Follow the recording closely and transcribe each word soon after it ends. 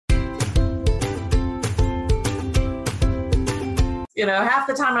half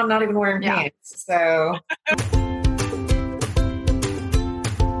the time I'm not even wearing pants. So.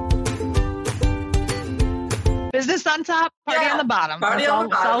 Business on top, party on the bottom. That's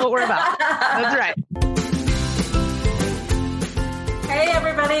all what we're about. That's right. Hey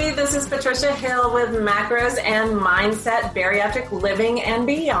everybody, this is Patricia Hill with Macros and Mindset Bariatric Living and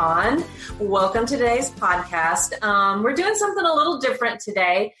Beyond. Welcome to today's podcast. We're doing something a little different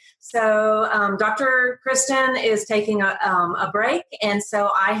today. So Dr. Kristen is taking a break, and so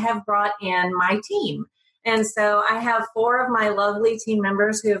I have brought in my team. And so I have 4 of my lovely team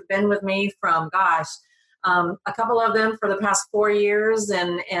members who have been with me from, a couple of them for the past 4 years,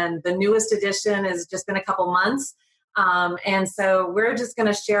 and the newest addition has just been a couple months. And so we're just going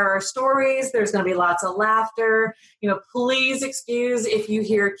to share our stories. There's going to be lots of laughter. Please excuse if you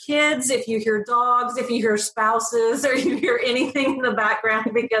hear kids, if you hear dogs, if you hear spouses, or you hear anything in the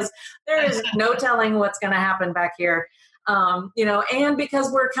background, because there is no telling what's going to happen back here. And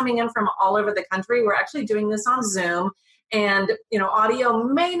because we're coming in from all over the country, we're actually doing this on Zoom. And, audio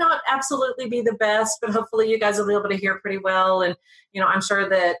may not absolutely be the best, but hopefully you guys will be able to hear pretty well. And, I'm sure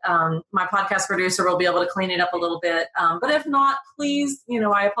that my podcast producer will be able to clean it up a little bit. But if not, please,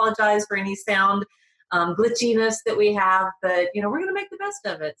 I apologize for any sound glitchiness that we have. But, we're going to make the best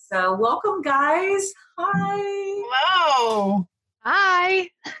of it. So welcome, guys. Hi. Hello. Hi.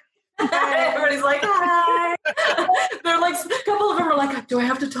 Everybody's like, hi. They're like, a couple of them are like, do I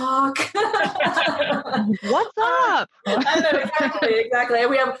have to talk? What's up? I know, exactly. And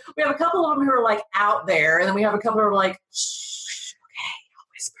we have a couple of them who are like out there, and then we have a couple who are like, shh, okay, I'll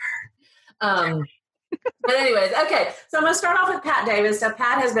whisper. But anyways, okay. So I'm going to start off with Pat Davis. So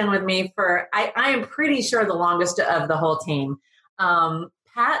Pat has been with me for, I am pretty sure, the longest of the whole team.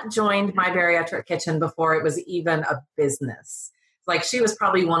 Pat joined My Bariatric Kitchen before it was even a business. Like, she was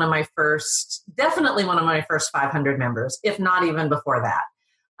probably definitely one of my first 500 members, if not even before that.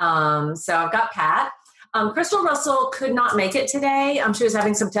 So I've got Pat. Crystal Russell could not make it today. She was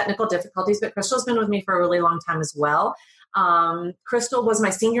having some technical difficulties, but Crystal's been with me for a really long time as well. Crystal was my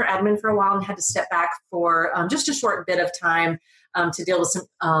senior admin for a while and had to step back for just a short bit of time to deal with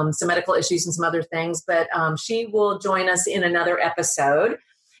some medical issues and some other things. But she will join us in another episode.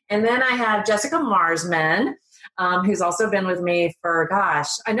 And then I have Jessica Marsman, who's also been with me for,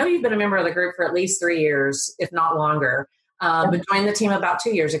 I know you've been a member of the group for at least 3 years, if not longer, but joined the team about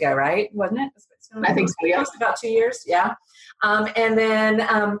 2 years ago, right? Wasn't it? I think so, yeah. About 2 years, yeah. And then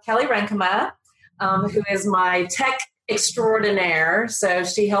Kelly Rankema, who is my tech extraordinaire. So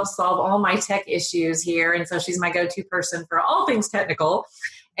she helps solve all my tech issues here. And so she's my go-to person for all things technical.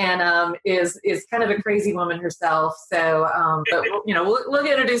 And is kind of a crazy woman herself. So, but we'll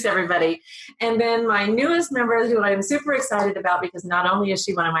introduce everybody. And then my newest member, who I'm super excited about, because not only is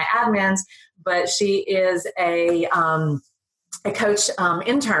she one of my admins, but she is a coach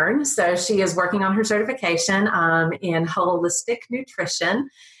intern. So she is working on her certification in holistic nutrition.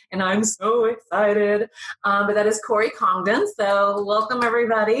 And I'm so excited. But that is Corey Congdon. So welcome,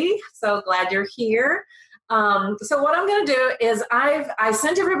 everybody. So glad you're here. So what I'm going to do is I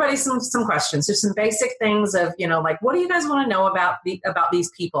sent everybody some questions, just some basic things of, like, what do you guys want to know about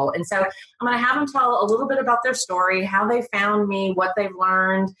these people? And so I'm going to have them tell a little bit about their story, how they found me, what they've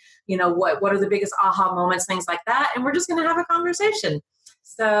learned, what are the biggest aha moments, things like that. And we're just going to have a conversation.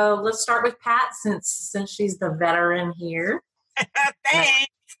 So let's start with Pat, since she's the veteran here. Thanks.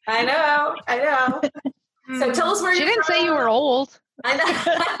 I know. So tell us where she didn't say you were old. I know.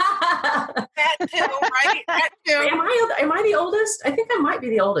 That too, right? That too. Am I the oldest? I think I might be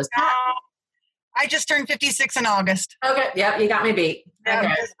the oldest. No, I just turned 56 in August. Okay. Yep. You got me beat. Yeah,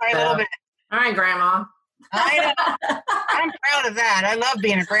 okay. just by a little bit. All right, Grandma. I'm proud of that. I love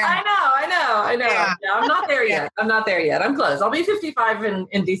being a grandma. I know. Yeah. I'm not there yet. I'm close. I'll be 55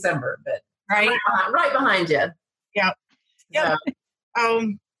 in December, but right behind you. Yeah. Yeah.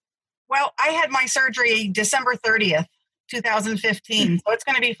 So. Well, I had my surgery December 30th, 2015. So it's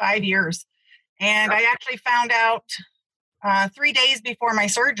going to be 5 years. And I actually found out 3 days before my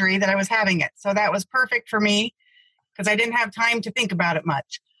surgery that I was having it. So that was perfect for me because I didn't have time to think about it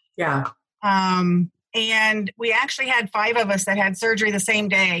much. Yeah. And we actually had 5 of us that had surgery the same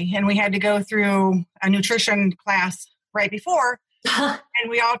day. And we had to go through a nutrition class right before. And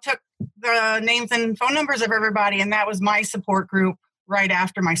we all took the names and phone numbers of everybody. And that was my support group right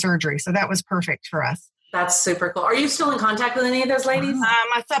after my surgery. So that was perfect for us. That's super cool. Are you still in contact with any of those ladies?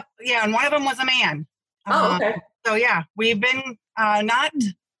 And one of them was a man. Oh, okay. So yeah, we've been, not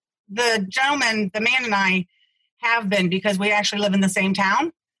the gentleman, the man and I have been because we actually live in the same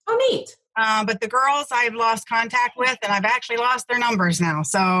town. Oh, neat. But the girls I've lost contact with, and I've actually lost their numbers now.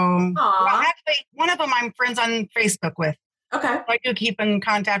 So well, actually, one of them I'm friends on Facebook with. Okay. I do keep in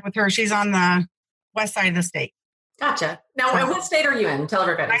contact with her. She's on the west side of the state. Gotcha. Now, what state are you in? Tell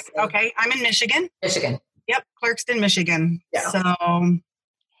everybody. Okay. I'm in Michigan. Michigan. Yep. Clerkston, Michigan. Yeah. So,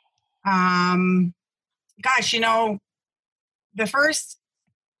 gosh, the first,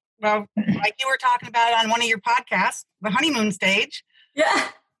 like you were talking about on one of your podcasts, the honeymoon stage. Yeah.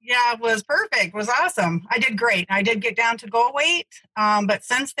 Yeah, it was perfect. It was awesome. I did great. I did get down to goal weight, but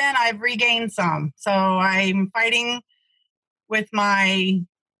since then I've regained some. So I'm fighting with my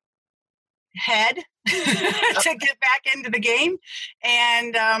head to get back into the game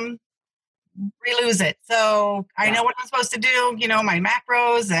and re-lose it. So I know what I'm supposed to do, my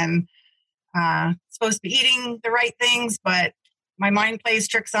macros and supposed to be eating the right things, but my mind plays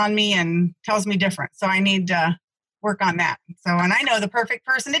tricks on me and tells me different. So I need to work on that. So, and I know the perfect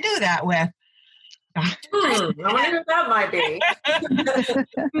person to do that with. I wonder who that might be.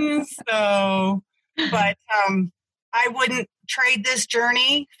 So, but I wouldn't trade this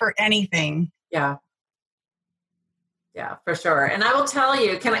journey for anything. Yeah. Yeah, for sure. And I will tell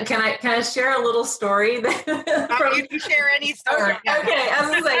you, can I share a little story? You can share any story. Okay. I was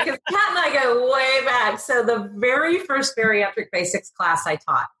going to say, because Pat and I go way back. So the very first bariatric basics class I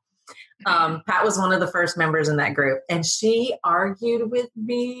taught, Pat was one of the first members in that group, and she argued with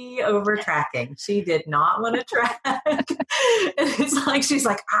me over tracking. She did not want to track. And it's like, she's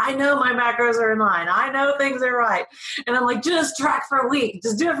like, I know my macros are in line. I know things are right. And I'm like, just track for a week.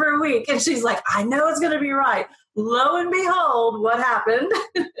 Just do it for a week. And she's like, I know it's going to be right. Lo and behold, what happened?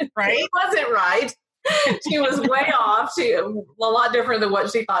 Right? It wasn't right. She was way off. She a lot different than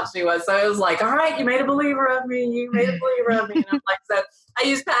what she thought she was. So it was like, all right, you made a believer of me. You made a believer of me. And I'm like, so I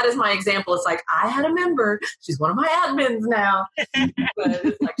use Pat as my example. It's like, I had a member. She's one of my admins now. But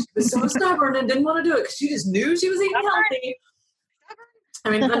it's like, she was so stubborn and didn't want to do it because she just knew she was eating healthy.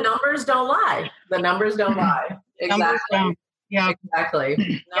 I mean, the numbers don't lie. The numbers don't lie. Exactly. Yeah.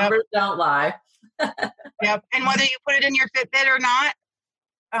 Exactly. Numbers don't lie. Yep. And whether you put it in your Fitbit or not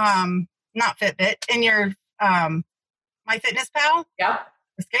Fitbit, in your MyFitnessPal, yep,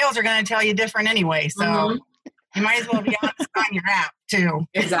 the scales are going to tell you different anyway. So you might as well be honest on your app too.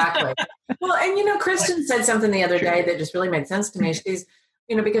 Exactly. Well, and Kristen said something the other day that just really made sense to me. She's,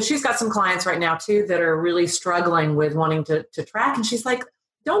 because she's got some clients right now too that are really struggling with wanting to track, and she's like,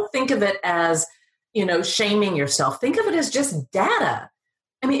 don't think of it as shaming yourself. Think of it as just data.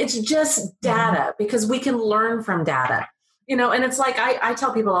 I mean, it's just data because we can learn from data, and it's like, I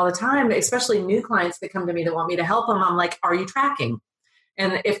tell people all the time, especially new clients that come to me that want me to help them. I'm like, are you tracking?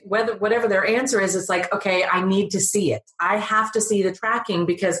 And whatever their answer is, it's like, okay, I need to see it. I have to see the tracking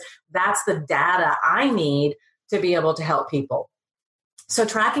because that's the data I need to be able to help people. So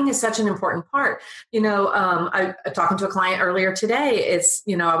tracking is such an important part. I talking to a client earlier today. It's,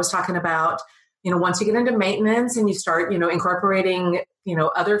 I was talking about, once you get into maintenance and you start, incorporating,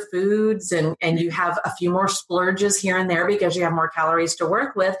 other foods and you have a few more splurges here and there because you have more calories to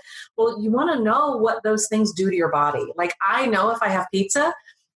work with. Well, you want to know what those things do to your body. Like, I know if I have pizza,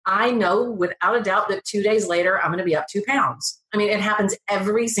 I know without a doubt that 2 days later, I'm going to be up 2 pounds. I mean, it happens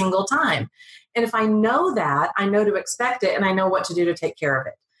every single time. And if I know that, I know to expect it and I know what to do to take care of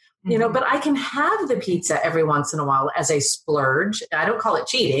it. But I can have the pizza every once in a while as a splurge. I don't call it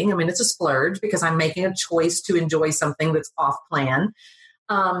cheating. I mean, it's a splurge because I'm making a choice to enjoy something that's off plan.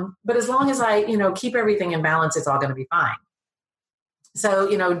 But as long as I, keep everything in balance, it's all going to be fine. So,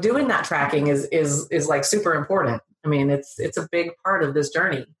 doing that tracking is like super important. I mean, it's a big part of this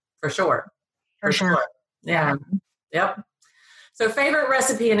journey for sure. For sure. Yeah. Yep. So favorite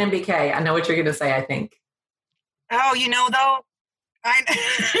recipe in MBK. I know what you're going to say, I think. Oh, though,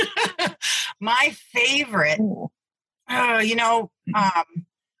 my favorite, I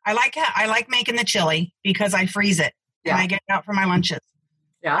like making the chili because I freeze it and I get it out for my lunches.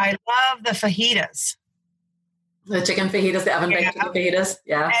 Yeah. I love the fajitas. The chicken fajitas, the oven-baked chicken fajitas.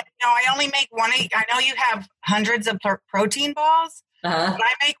 Yeah. And, I only make one. I know you have hundreds of protein balls, but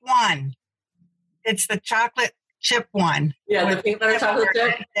I make one. It's the chocolate chip one. Yeah, the peanut butter chocolate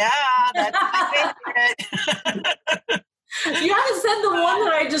chip. Yeah, that's my favorite. You haven't said the one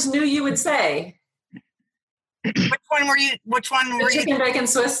that I just knew you would say. Which one were you? The chicken bacon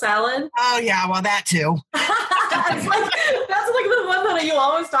Swiss salad. Oh yeah, well that too. that's like the one that you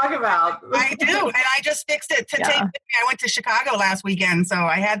always talk about. I do, and I just fixed it to take with me. I went to Chicago last weekend, so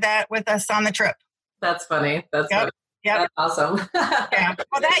I had that with us on the trip. That's funny. Funny. Yep. That's awesome. Yeah.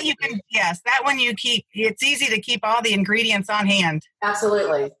 Well, that you can. Yes, that one you keep. It's easy to keep all the ingredients on hand.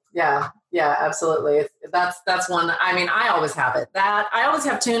 Absolutely. Yeah. Yeah, absolutely. That's one. I mean, I always have it. I always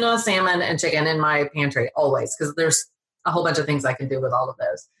have tuna, salmon, and chicken in my pantry always because there's a whole bunch of things I can do with all of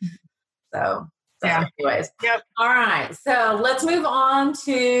those. So anyways. Yep. All right. So let's move on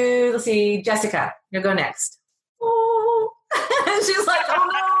to, let's see, Jessica, you'll go next. Oh, she's like,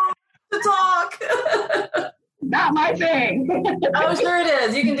 oh no, to talk. Not my thing. Oh, sure it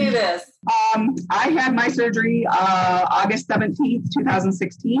is. You can do this. I had my surgery August 17th,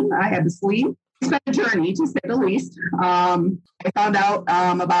 2016. I had the sleeve. It's been a journey, to say the least. I found out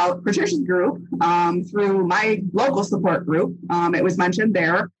about Patricia's group through my local support group. It was mentioned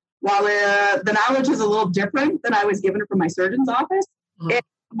there. While the knowledge is a little different than I was given from my surgeon's office, it made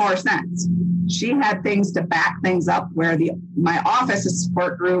more sense. She had things to back things up where my office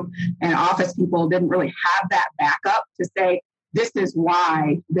support group and office people didn't really have that backup to say, this is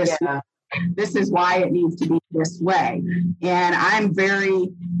why this is why it needs to be this way. And I'm very,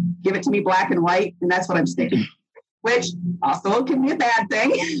 give it to me black and white, and that's what I'm sticking, which also can be a bad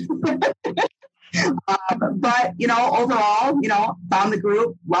thing. But, overall, found the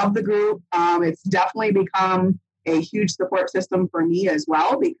group, love the group. It's definitely become a huge support system for me as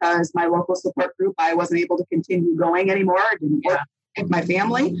well, because my local support group, I wasn't able to continue going anymore. It didn't work with my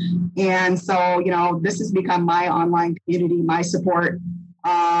family. And so, this has become my online community, my support.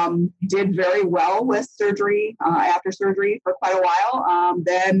 Did very well with surgery, after surgery for quite a while.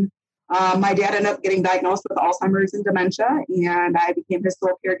 Then my dad ended up getting diagnosed with Alzheimer's and dementia, and I became his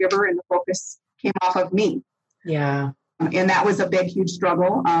sole caregiver, and the focus came off of me. Yeah. And that was a big, huge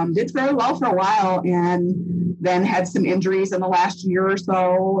struggle. Did very well for a while, and then had some injuries in the last year or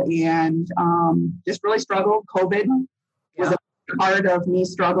so, and just really struggled. COVID was a part of me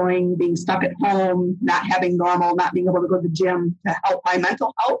struggling, being stuck at home, not having normal, not being able to go to the gym to help my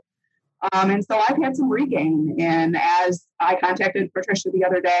mental health. And so I've had some regain. And as I contacted Patricia the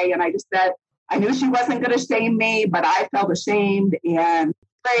other day, and I just said, I knew she wasn't going to shame me, but I felt ashamed and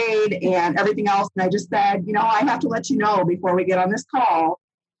afraid and everything else. And I just said, I have to let you know before we get on this call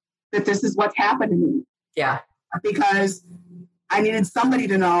that this is what's happened to me. Yeah. Because I needed somebody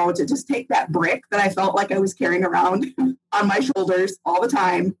to know, to just take that brick that I felt like I was carrying around on my shoulders all the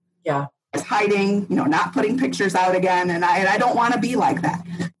time. Yeah. It's hiding, not putting pictures out again. And I don't want to be like that.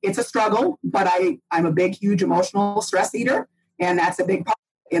 It's a struggle, but I'm a big, huge emotional stress eater. And that's a big part.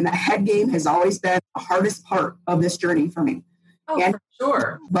 And the head game has always been the hardest part of this journey for me. Oh, for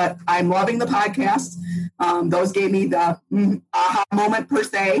sure. But I'm loving the podcast. Those gave me the aha moment per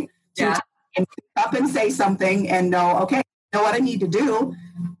se to pick up and say something and know, okay, I know what I need to do.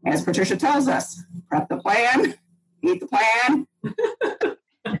 As Patricia tells us, prep the plan, eat the plan.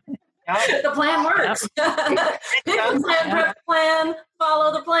 The plan works. Pick the plan, prep the plan,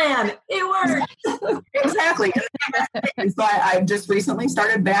 follow the plan. It works. Exactly. And so I've just recently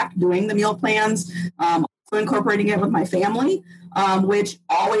started back doing the meal plans, also incorporating it with my family, which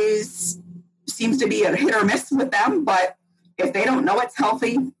always seems to be a hit or miss with them. But if they don't know it's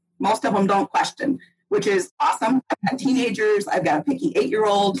healthy, most of them don't question, which is awesome. I've got teenagers. I've got a picky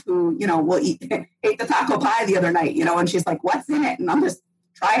 8-year-old who, will ate the taco pie the other night, and she's like, what's in it? And I'm just,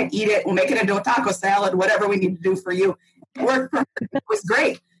 try it, eat it. We'll make it into a taco salad, whatever we need to do for you. It worked for her. It was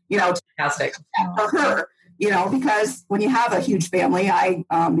great, fantastic for her, because when you have a huge family,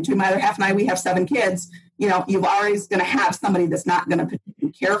 between my other half and I, we have 7 kids, you're always going to have somebody that's not going to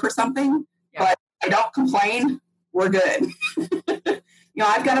care for something, but I don't complain. We're good.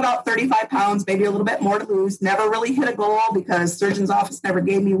 I've got about 35 pounds, maybe a little bit more to lose. Never really hit a goal because surgeon's office never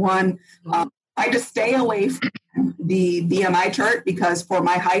gave me one. I just stay away from the BMI chart because for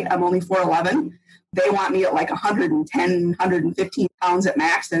my height, I'm only 4'11". They want me at like 110, 115 pounds at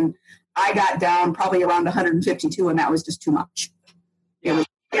max. And I got down probably around 152, and that was just too much. It was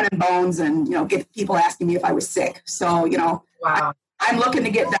skin and bones and, get people asking me if I was sick. So, wow. I'm looking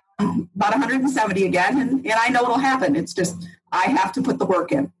to get down about 170 again, and I know it'll happen. It's just, I have to put the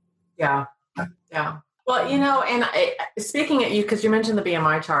work in. Yeah. Yeah. Well, and speaking at you, because you mentioned the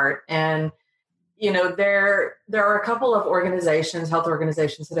BMI chart, and there are a couple of health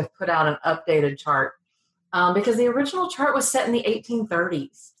organizations that have put out an updated chart because the original chart was set in the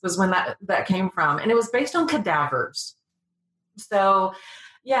 1830s was when that came from. And it was based on cadavers. So,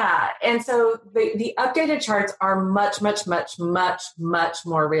 yeah. And so the updated charts are much, much, much, much, much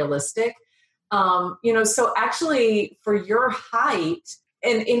more realistic. So actually for your height,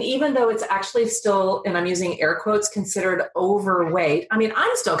 and even though it's actually still, and I'm using air quotes, considered overweight. I mean,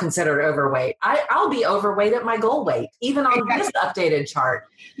 I'm still considered overweight. I'll be overweight at my goal weight, even on this updated chart.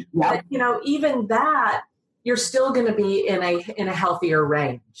 But, even that, you're still going to be in a healthier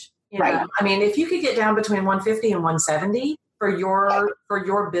range. Right. I mean, if you could get down between 150 and 170 for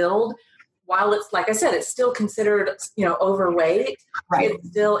your build, while it's, like I said, it's still considered, overweight, it's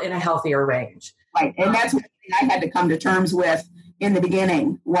still in a healthier range. Right. And that's what I had to come to terms with in the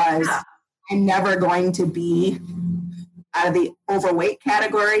beginning was, I'm never going to be out of the overweight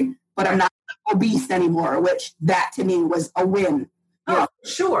category, but I'm not obese anymore, which that to me was a win. Oh,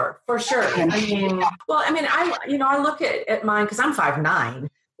 sure, for sure. I mean, I look at mine because I'm 5'9".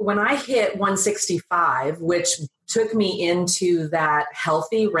 When I hit 165, which took me into that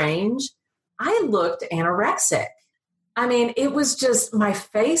healthy range, I looked anorexic. I mean, it was just my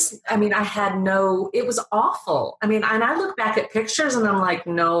face. I mean, it was awful. I mean, and I look back at pictures and I'm like,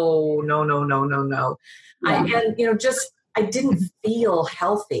 no. Yeah. I didn't feel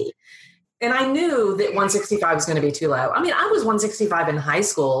healthy. And I knew that 165 was going to be too low. I mean, I was 165 in high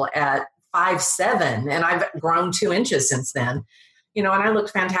school at 5'7", and I've grown 2 inches since then, and I looked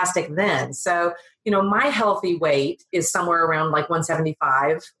fantastic then. So, my healthy weight is somewhere around like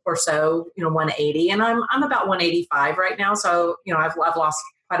 175 or so, 180. And I'm about 185 right now. So, I've lost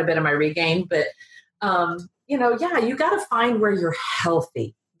quite a bit of my regain, but, you got to find where you're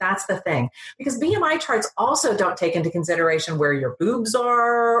healthy. That's the thing, because BMI charts also don't take into consideration where your boobs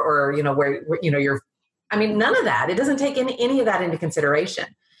are or, where none of that. It doesn't take any of that into consideration.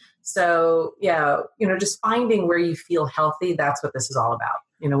 So, just finding where you feel healthy, that's what this is all about,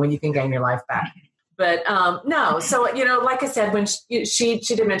 when you can gain your life back. But no, so, like I said, when she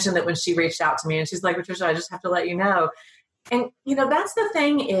did mention that when she reached out to me and she's like, Patricia, I just have to let you know. And, that's the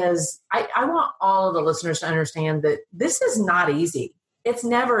thing is I want all of the listeners to understand that this is not easy. It's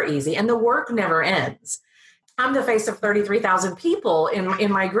never easy. And the work never ends. I'm the face of 33,000 people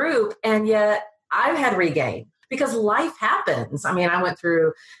in my group. And yet I've had regain because life happens. I mean, I went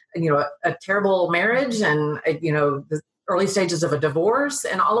through, a terrible marriage and, the early stages of a divorce.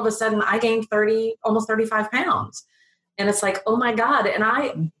 And all of a sudden I gained almost 35 pounds. And it's like, oh my God. And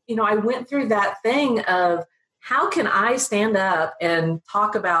I went through that thing of how can I stand up and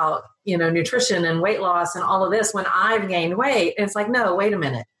talk about, nutrition and weight loss and all of this when I've gained weight? And it's like, no, wait a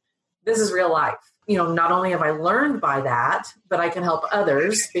minute. This is real life. Not only have I learned by that, but I can help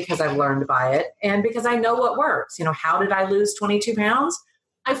others because I've learned by it. And because I know what works. How did I lose 22 pounds?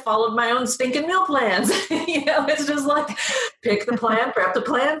 I followed my own stinking meal plans. It's just like pick the plan, prep the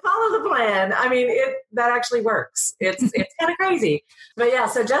plan, follow the plan. I mean, that actually works. It's kind of crazy. But yeah,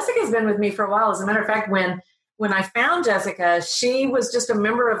 so Jessica's been with me for a while. As a matter of fact, when I found Jessica, she was just a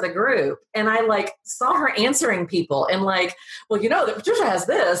member of the group, and I saw her answering people and that Patricia has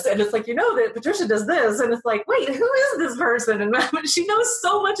this. And it's like, that Patricia does this. And it's like, wait, who is this person? And she knows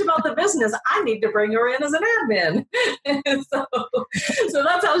so much about the business. I need to bring her in as an admin. And so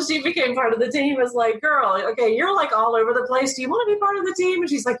that's how she became part of the team. It's like, girl, okay, you're all over the place. Do you want to be part of the team? And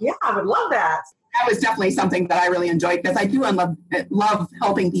she's like, yeah, I would love that. That was definitely something that I really enjoyed because I do love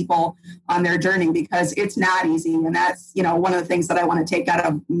helping people on their journey because it's not easy. And that's, one of the things that I want to take out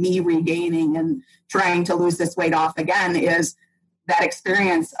of me regaining and trying to lose this weight off again is that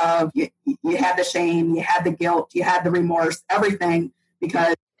experience of you had the shame, you had the guilt, you had the remorse, everything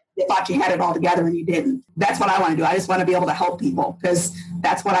because you thought you had it all together and you didn't. That's what I want to do. I just want to be able to help people because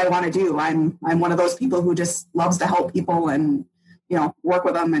that's what I want to do. I'm one of those people who just loves to help people and, work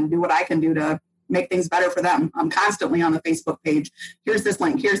with them and do what I can do to make things better for them. I'm constantly on the Facebook page. Here's this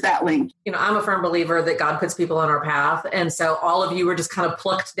link. Here's that link. I'm a firm believer that God puts people on our path. And so all of you were just kind of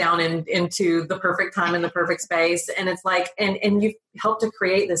plucked down into the perfect time and the perfect space. And it's like, and you've helped to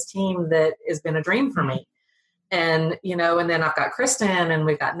create this team that has been a dream for me. And, and then I've got Kristen and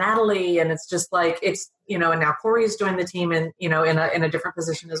we've got Natalie and it's just like, and now Corey's joined the team and, in a different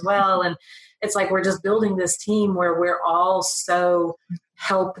position as well. And it's like, we're just building this team where we're all so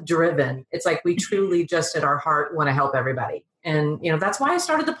help driven. It's like, we truly just at our heart want to help everybody. And, that's why I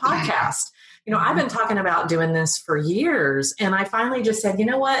started the podcast. I've been talking about doing this for years and I finally just said, you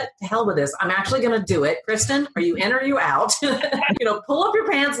know what, to hell with this. I'm actually going to do it. Kristen, are you in or are you out? Pull up your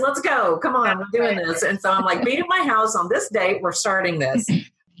pants. Let's go. Come on. We're doing this. And so I'm like, meet at my house on this date. We're starting this.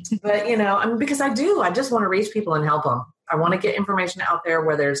 But, because I just want to reach people and help them. I want to get information out there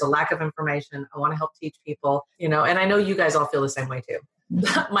where there's a lack of information. I want to help teach people, and I know you guys all feel the same way too.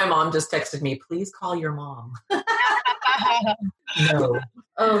 My mom just texted me, please call your mom. No.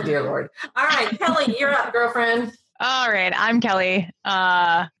 Oh, dear Lord. All right, Kelly, you're up, girlfriend. All right, I'm Kelly.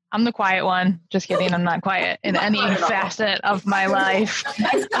 I'm the quiet one. Just kidding. I'm not quiet in any facet of my life.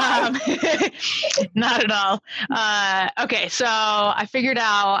 Not at all. Okay, so I figured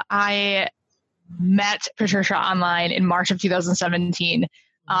out I met Patricia online in March of 2017.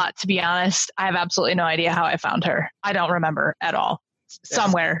 To be honest, I have absolutely no idea how I found her. I don't remember at all.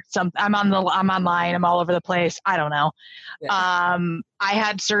 Somewhere, I'm online. I'm all over the place. I don't know. Yeah. I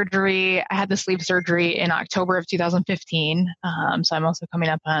had surgery. I had the sleeve surgery in October of 2015. So I'm also coming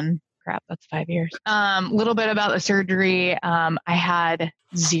up on crap, that's 5 years. Little bit about the surgery. I had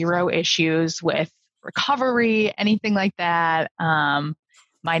 0 issues with recovery, anything like that.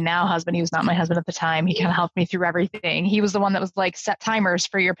 My now husband, he was not my husband at the time. He kind of helped me through everything. He was the one that was like, set timers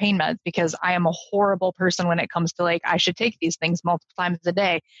for your pain meds, because I am a horrible person when it comes to like, I should take these things multiple times a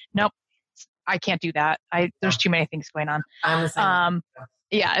day. Nope. I can't do that. There's too many things going on. I'm the same.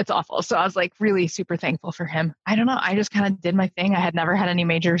 Yeah, it's awful. So I was like really super thankful for him. I don't know. I just kind of did my thing. I had never had any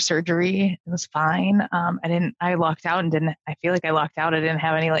major surgery. It was fine. I lucked out and I feel like I lucked out. I didn't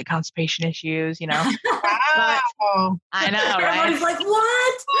have any like constipation issues, you know. Wow. I know, right? Everybody's like,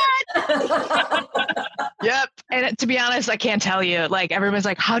 what? Yep. And to be honest, I can't tell you. Like everyone's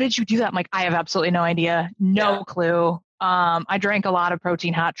like, how did you do that? I'm like, I have absolutely no idea. No clue. I drank a lot of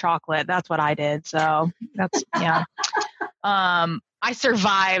protein hot chocolate. That's what I did. So that's, yeah. I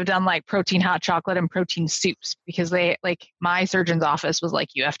survived on like protein hot chocolate and protein soups, because my surgeon's office was like,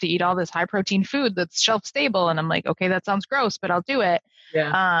 you have to eat all this high protein food that's shelf stable. And I'm like, okay, that sounds gross, but I'll do it.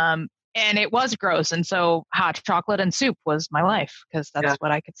 Yeah. And it was gross. And so hot chocolate and soup was my life, because that's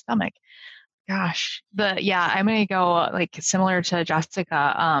what I could stomach. Gosh, I'm going to go like similar to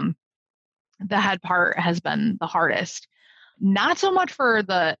Jessica. The head part has been the hardest, not so much for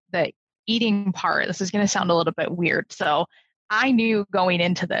the eating part. This is going to sound a little bit weird. So I knew going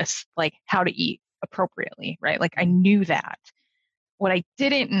into this, like how to eat appropriately, right? Like I knew that. What I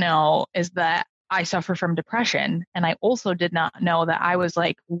didn't know is that I suffer from depression. And I also did not know that I was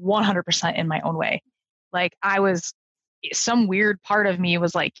like 100% in my own way. Like some weird part of me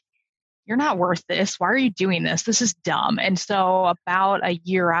was like, you're not worth this. Why are you doing this? This is dumb. And so about a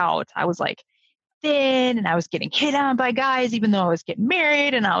year out, I was like thin and I was getting hit on by guys, even though I was getting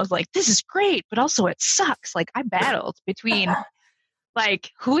married. And I was like, this is great, but also it sucks. Like I battled between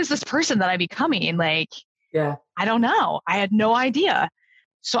like, who is this person that I'm becoming? Like, yeah, I don't know. I had no idea.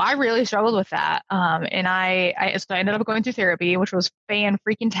 So I really struggled with that. And I ended up going through therapy, which was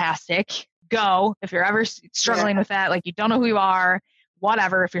fan-freaking-tastic. Go, if you're ever struggling with that, like you don't know who you are,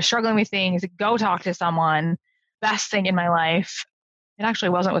 whatever. If you're struggling with things, go talk to someone. Best thing in my life. It actually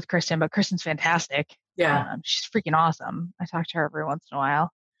wasn't with Kristen, but Kristen's fantastic. Yeah. She's freaking awesome. I talk to her every once in a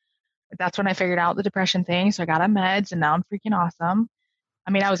while. But that's when I figured out the depression thing. So I got on meds and now I'm freaking awesome.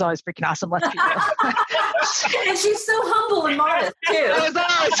 I mean, I was always freaking awesome. Let's be real. And she's so humble and modest too. I was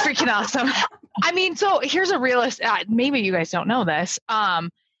always freaking awesome. I mean, so here's a realist. Maybe you guys don't know this.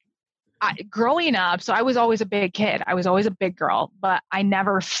 Growing up, so I was always a big kid. I was always a big girl, but I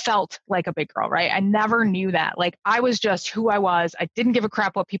never felt like a big girl, right? I never knew that. Like I was just who I was. I didn't give a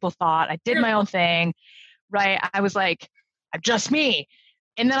crap what people thought. I did my own thing, right? I was like, I'm just me.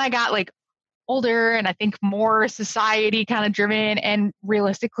 And then I got like older and I think more society kind of driven, and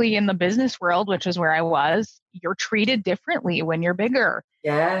realistically in the business world, which is where I was, you're treated differently when you're bigger.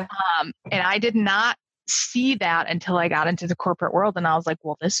 Yeah. And I did not see that until I got into the corporate world, and I was like,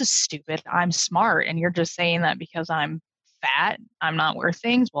 well, this is stupid. I'm smart, and you're just saying that because I'm fat, I'm not worth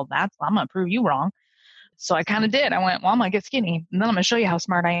things. Well, I'm gonna prove you wrong. So I kind of did. I went, well, I'm gonna get skinny, and then I'm gonna show you how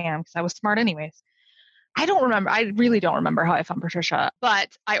smart I am, because I was smart anyways. I really don't remember how I found Patricia,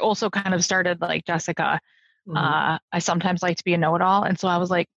 but I also kind of started like Jessica. I sometimes like to be a know-it-all, and so I was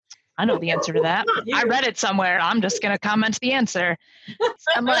like, I know the answer to that. I read it somewhere. I'm just going to comment the answer.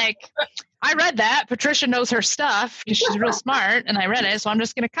 I'm like, I read that. Patricia knows her stuff because she's real smart, and I read it, so I'm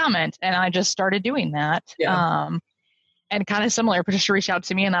just going to comment. And I just started doing that. Yeah. And kind of similar, Patricia reached out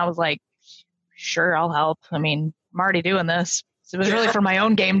to me, and I was like, sure, I'll help. I mean, I'm already doing this. So it was really for my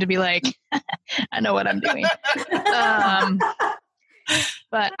own game to be like, I know what I'm doing.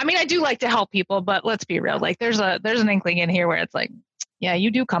 But I mean, I do like to help people, but let's be real. Like there's an inkling in here where it's like, yeah,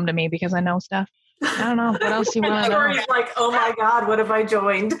 you do come to me because I know stuff. I don't know. What else do you want to know? Corey's like, oh my God, what have I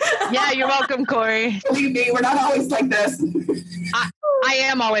joined? Yeah, you're welcome, Corey. Believe me, we're not always like this. I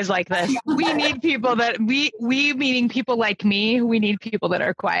am always like this. We need people that we meaning people like me. We need people that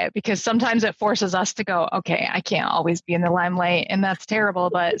are quiet, because sometimes it forces us to go, okay, I can't always be in the limelight, and that's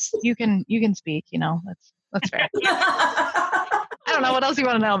terrible, but you can speak, you know, that's fair. I don't know. What else do you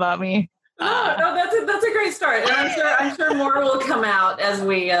want to know about me? No, that's a great start, and I'm sure more will come out as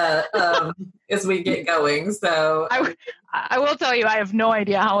we get going. So I will tell you, I have no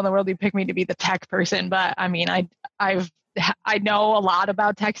idea how in the world you pick me to be the tech person, but I mean, I know a lot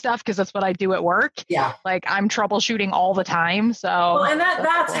about tech stuff because that's what I do at work. Yeah. Like I'm troubleshooting all the time. So well, and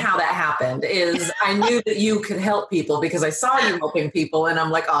that's how that happened is I knew that you could help people because I saw you helping people, and I'm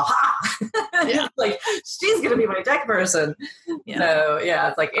like, aha. Yeah. Like she's gonna be my tech person. Yeah. So yeah,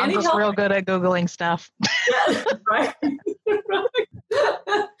 it's like I'm just real good at Googling stuff. Yeah, right.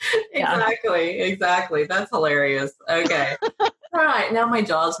 Exactly. That's hilarious. Okay. All right. Now my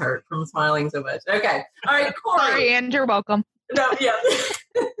jaw's hurt from smiling so much. Okay. All right, Corey. Sorry, and you're welcome. No, yeah.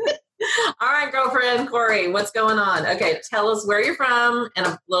 All right, girlfriend, Corey, what's going on? Okay, tell us where you're from and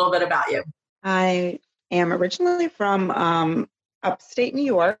a little bit about you. I am originally from upstate New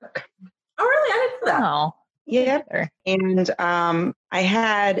York. Oh, really? I didn't know that. Oh, Yeah. And I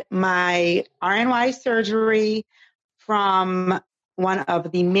had my RNY surgery from one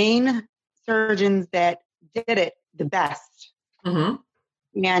of the main surgeons that did it the best. Mm-hmm.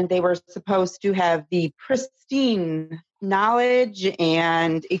 And they were supposed to have the pristine knowledge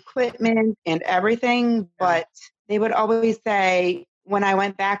and equipment and everything. But they would always say, when I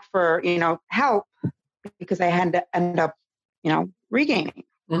went back for, help, because I had to end up, regaining,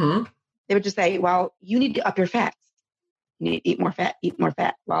 Mm-hmm. they would just say, well, you need to up your fats. You need to eat more fat, eat more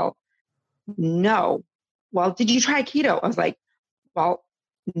fat. Well, no. Well, did you try keto? I was like, well,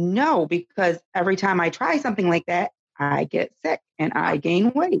 no, because every time I try something like that, I get sick and I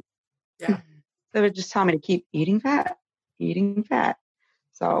gain weight. Yeah. They would just tell me to keep eating fat.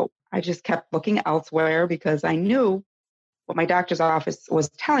 So I just kept looking elsewhere because I knew what my doctor's office was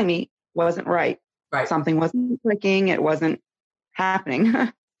telling me wasn't right. Right. Something wasn't clicking. It wasn't happening.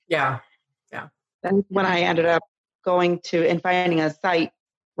 Yeah. That's when I ended up going to and finding a site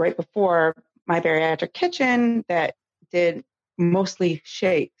right before my bariatric kitchen that did mostly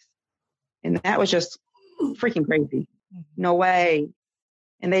shakes. And that was just freaking crazy. No way.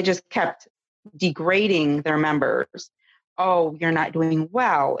 And they just kept degrading their members. Oh, you're not doing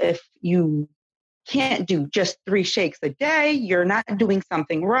well. If you can't do just 3 shakes a day, you're not doing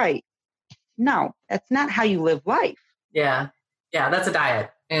something right. No, that's not how you live life. Yeah. Yeah. That's a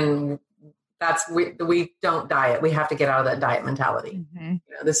diet. And we don't diet. We have to get out of that diet mentality. mm-hmm.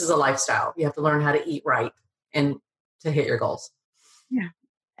 This is a lifestyle. You have to learn how to eat right and to hit your goals. Yeah.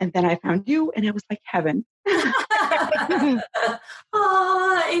 And then I found you and it was like heaven.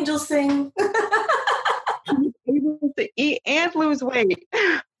 Oh, angels sing. Able to eat and lose weight.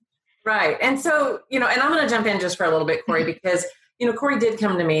 Right. And so, and I'm going to jump in just for a little bit, Corey, because, Corey did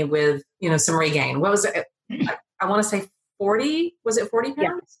come to me with, some regain. What was it? I want to say 40, was it 40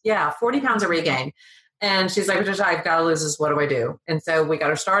 pounds? Yeah, 40 pounds of regain. And she's like, Patricia, I've got to lose this. What do I do? And so we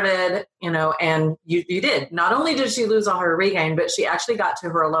got her started, and you did. Not only did she lose all her regain, but she actually got to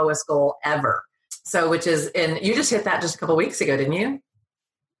her lowest goal ever. So, and you just hit that just a couple of weeks ago, didn't you?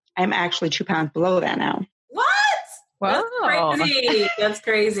 I'm actually 2 pounds below that now. What? Wow. That's crazy. That's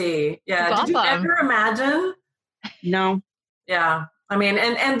crazy. Yeah. That's Did you awesome. ever imagine? No. Yeah. I mean,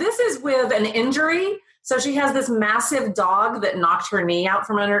 and this is with an injury. So she has this massive dog that knocked her knee out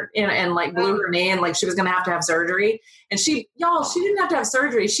from under and like blew her knee and like she was going to have surgery. And she didn't have to have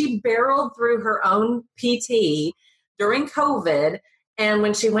surgery. She barreled through her own PT during COVID. And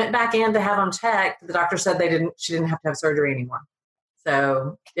when she went back in to have them checked, the doctor said she didn't have to have surgery anymore.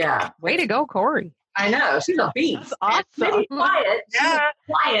 So yeah. Way to go, Corey. I know. She's a beast. That's awesome. Maybe quiet. She's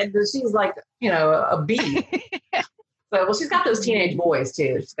quiet, but she's like, a beast. So, well, she's got those teenage boys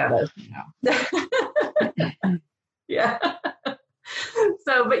too. She's got yeah.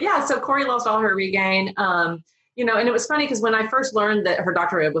 So Corey lost all her regain. And it was funny because when I first learned that her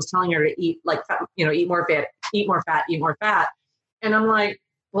doctor was telling her to eat eat more fat. And I'm like,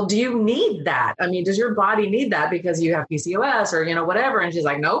 well, do you need that? I mean, does your body need that because you have PCOS or, whatever? And she's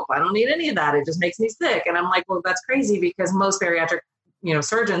like, nope, I don't need any of that. It just makes me sick. And I'm like, well, that's crazy because most bariatric,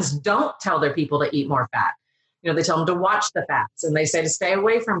 surgeons don't tell their people to eat more fat. They tell them to watch the fats and they say to stay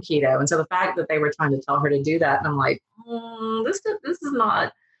away from keto. And so the fact that they were trying to tell her to do that, and I'm like, this is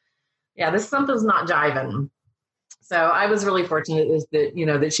not, this something's not jiving. So I was really fortunate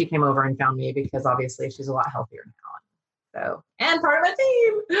that she came over and found me because obviously she's a lot healthier now. So, and part of my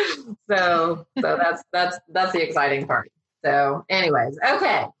team. So that's the exciting part. So anyways,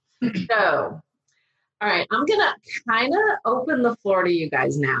 okay. So, all right, I'm going to kind of open the floor to you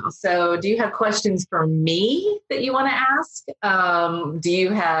guys now. So do you have questions for me that you want to ask? Do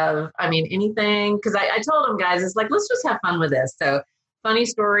you have, anything? Because I told them, guys, it's like, let's just have fun with this. So funny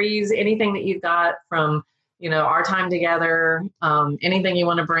stories, anything that you've got from, our time together, anything you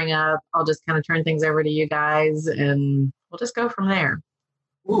want to bring up, I'll just kind of turn things over to you guys and we'll just go from there.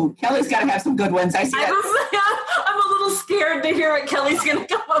 Ooh, Kelly's got to have some good ones. I see that. I'm a little scared to hear what Kelly's going to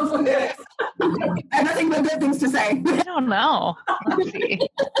come up with. I have nothing but good things to say. I don't know. Let's see.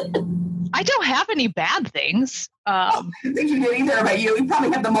 I don't have any bad things. I don't think you do either, but you probably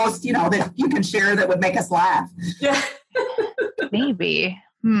have the most, that you can share that would make us laugh. Yeah. Maybe.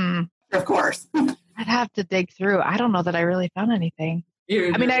 Of course. I'd have to dig through. I don't know that I really found anything.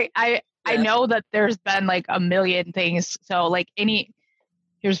 I know that there's been like a million things. So like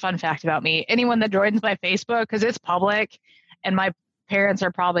here's a fun fact about me. Anyone that joins my Facebook, because it's public, And my parents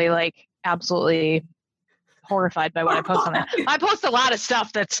are probably like absolutely horrified by what I post on there. I post a lot of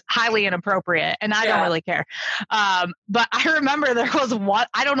stuff that's highly inappropriate and I don't really care. But I remember there was one,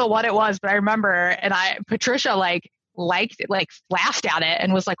 I don't know what it was, but I remember, and Patricia liked it, like laughed at it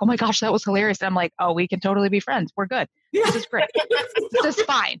and was like, oh my gosh, that was hilarious. And I'm like, oh, we can totally be friends. We're good. This is great. This is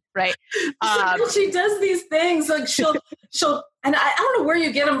fine. Right. She does these things like she'll, and I don't know where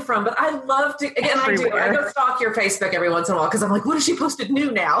you get them from, but I love to, again, everywhere. I go stalk your Facebook every once in a while because I'm like, what has she posted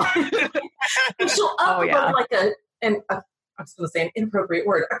new now? And she'll upload like I was going to say an inappropriate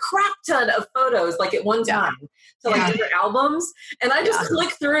word, a crap ton of photos like at one time to like different albums. And I just click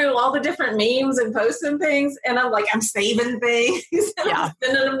through all the different memes and posts and things. And I'm like, I'm saving things. And I'm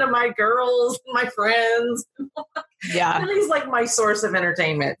sending them to my girls, my friends. And he's like my source of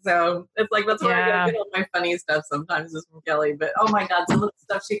entertainment. So it's like, that's where I get all my funny stuff sometimes is from Kelly. But oh my God, some of the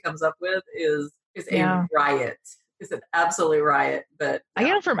stuff she comes up with is a riot. It's an absolute riot. But I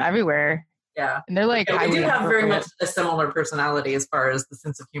get them from everywhere. Yeah. And they're like, we do have very much a similar personality as far as the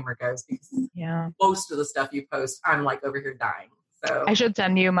sense of humor goes, because most of the stuff you post, I'm like over here dying. So I should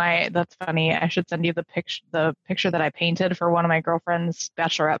send you that's funny. I should send you the picture that I painted for one of my girlfriend's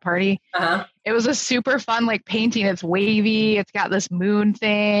bachelorette party. It was a super fun, like painting. It's wavy. It's got this moon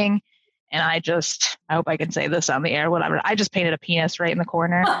thing. And I hope I can say this on the air, whatever. I just painted a penis right in the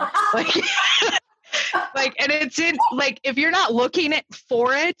corner. And it's in if you're not looking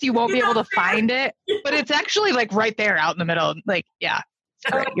for it, you won't be able to find it. But it's actually like right there out in the middle. Like, yeah.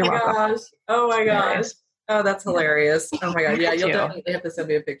 You're welcome. Oh my gosh. Oh, that's hilarious. Oh my God. Yeah, you'll definitely have to send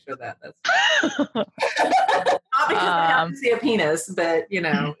me a picture of that. That's not because I have to see a penis, but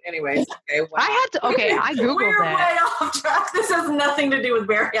anyways. Okay. Wow. I Googled We're it. way off track. This has nothing to do with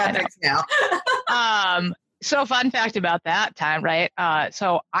bariatrics now. So fun fact about that time, right?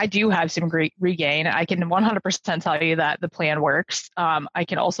 So I do have some great regain. I can 100% tell you that the plan works. I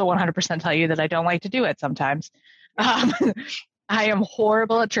can also 100% tell you that I don't like to do it sometimes. I am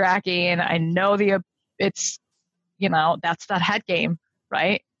horrible at tracking. I know that's that head game,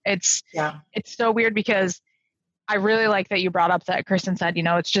 right? It's so weird because I really like that you brought up that Kristen said,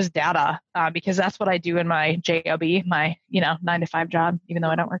 it's just data, because that's what I do in my job, my, 9-to-5 job, even though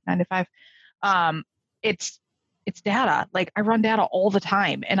I don't work 9 to 5. It's data. Like I run data all the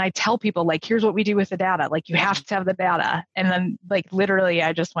time and I tell people like, here's what we do with the data. Like you have to have the data. And then like, literally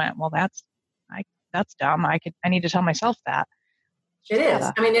I just went, well, that's dumb. I need to tell myself that. It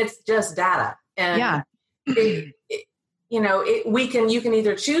is. I mean, it's just data. And you can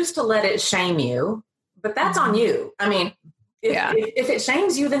either choose to let it shame you, but that's on you. I mean, if it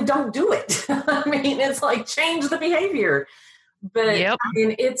shames you, then don't do it. I mean, it's like change the behavior, but I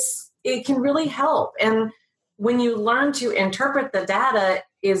mean, it can really help. And when you learn to interpret the data,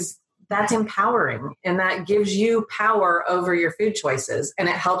 that's empowering, and that gives you power over your food choices, and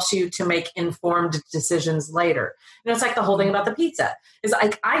it helps you to make informed decisions later. It's like the whole thing about the pizza. It's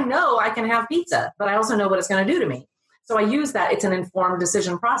like, I know I can have pizza, but I also know what it's going to do to me. So I use that. It's an informed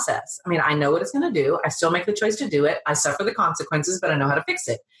decision process. I mean, I know what it's going to do. I still make the choice to do it. I suffer the consequences, but I know how to fix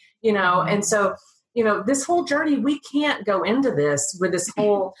it, And so, this whole journey, we can't go into this with this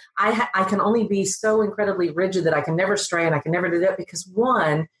whole, I can only be so incredibly rigid that I can never stray and I can never do that, because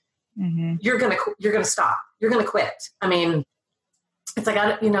one, you're going to stop. You're going to quit. I mean, it's like,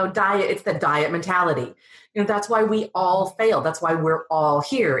 diet, it's the diet mentality. That's why we all fail. That's why we're all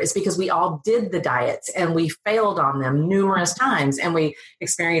here, is because we all did the diets and we failed on them numerous times, and we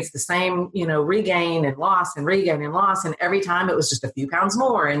experienced the same, regain and loss and regain and loss. And every time it was just a few pounds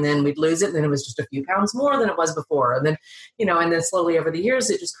more, and then we'd lose it. And then it was just a few pounds more than it was before. And then, and then slowly over the years,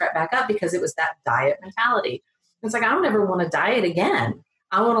 it just crept back up because it was that diet mentality. It's like, I don't ever want to diet again.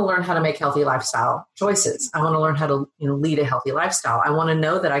 I want to learn how to make healthy lifestyle choices. I want to learn how to lead a healthy lifestyle. I want to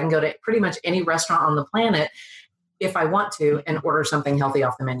know that I can go to pretty much any restaurant on the planet if I want to and order something healthy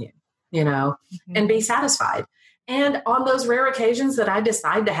off the menu, and be satisfied. And on those rare occasions that I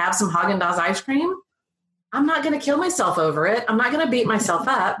decide to have some Haagen-Dazs ice cream, I'm not going to kill myself over it. I'm not going to beat myself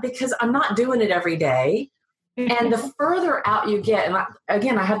up, because I'm not doing it every day. And the further out you get, and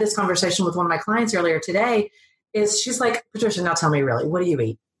again, I had this conversation with one of my clients earlier today, she's like, Patricia, now tell me really, what do you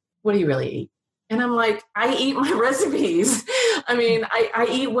eat? What do you really eat? And I'm like, I eat my recipes. I mean, I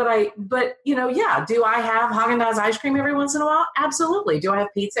eat but do I have Haagen-Dazs ice cream every once in a while? Absolutely. Do I have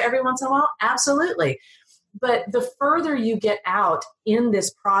pizza every once in a while? Absolutely. But the further you get out in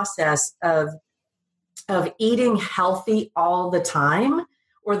this process of eating healthy all the time,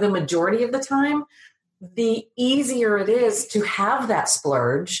 or the majority of the time, the easier it is to have that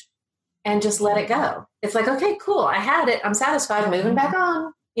splurge and just let it go. It's like, okay, cool. I had it. I'm satisfied. Moving back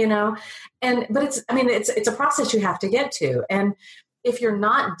on. but it's a process you have to get to. And if you're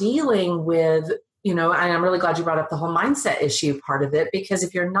not dealing with, and I'm really glad you brought up the whole mindset issue part of it, because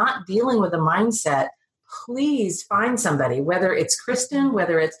if you're not dealing with a mindset, please find somebody, whether it's Kristen,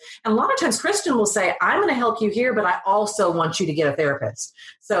 and a lot of times Kristen will say, I'm going to help you here, but I also want you to get a therapist.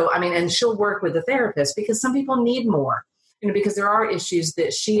 So, and she'll work with the therapist because some people need more, because there are issues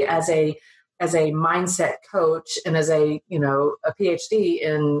that she, as a mindset coach and as a PhD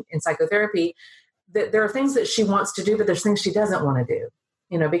in psychotherapy, that there are things that she wants to do, but there's things she doesn't want to do.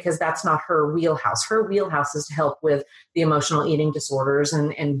 Because that's not her wheelhouse. Her wheelhouse is to help with the emotional eating disorders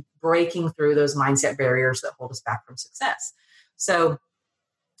and breaking through those mindset barriers that hold us back from success. So,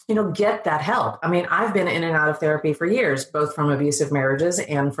 get that help. I've been in and out of therapy for years, both from abusive marriages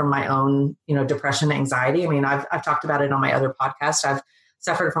and from my own, depression, anxiety. I've talked about it on my other podcast. I've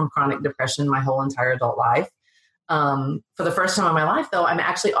suffered from chronic depression my whole entire adult life. For the first time in my life, though, I'm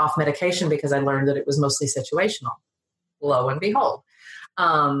actually off medication because I learned that it was mostly situational. Lo and behold.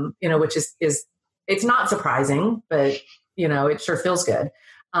 Which is it's not surprising, but, it sure feels good.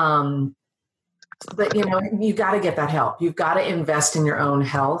 But, you got to get that help. You've got to invest in your own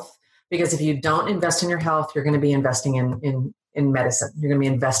health, because if you don't invest in your health, you're going to be investing in medicine. You're going to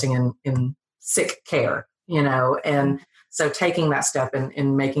be investing in sick care, and so taking that step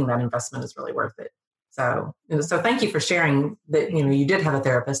and making that investment is really worth it. So thank you for sharing that, you did have a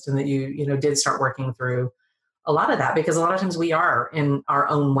therapist and that you did start working through a lot of that, because a lot of times we are in our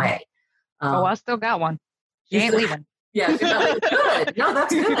own way. I still got one. She ain't leaving. Yeah, good. No,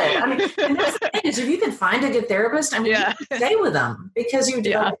 that's good. And that's the thing is, if you can find a good therapist, stay with them, because you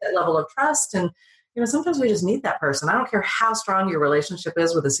develop that level of trust. And, sometimes we just need that person. I don't care how strong your relationship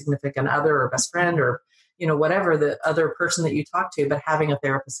is with a significant other or best friend or, whatever the other person that you talk to, but having a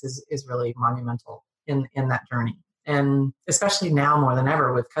therapist is really monumental in that journey. And especially now more than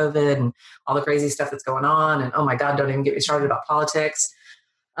ever with COVID and all the crazy stuff that's going on. And, oh my God, don't even get me started about politics.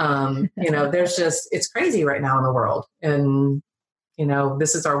 It's crazy right now in the world. And,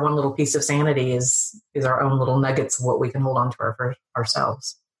 this is our one little piece of sanity is our own little nuggets of what we can hold on to for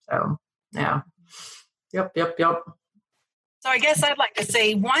ourselves. So, yeah. Yep. So I guess I'd like to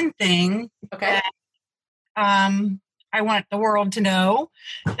say one thing. Okay. That, I want the world to know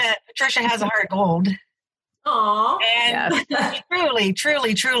that Patricia has a heart of gold. Aww. And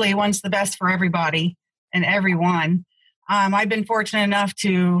she truly wants the best for everybody and everyone. I've been fortunate enough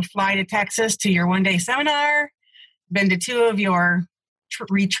to fly to Texas to your one-day seminar, been to 2 of your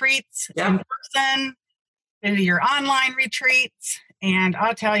retreats in person, been to your online retreats. And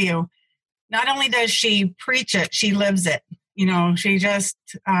I'll tell you, not only does she preach it, she lives it. She just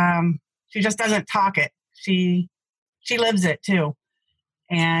doesn't talk it. She lives it too.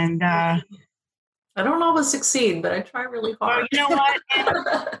 And, I don't always succeed, but I try really hard. Well, you know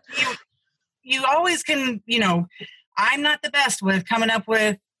what? you always can, I'm not the best with coming up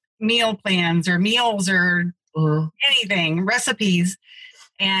with meal plans or meals or anything, recipes.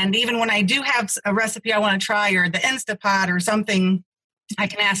 And even when I do have a recipe I want to try, or the Instapot or something, I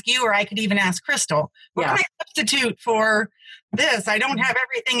can ask you, or I could even ask Crystal, what can I substitute for this? I don't have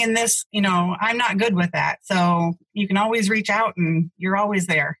everything in this, I'm not good with that. So you can always reach out and you're always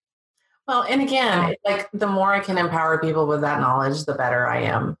there. Well, and again, like the more I can empower people with that knowledge, the better I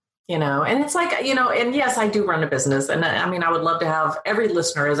am, and it's like, and yes, I do run a business, and I would love to have every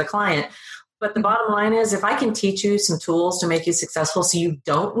listener as a client, but the bottom line is, if I can teach you some tools to make you successful so you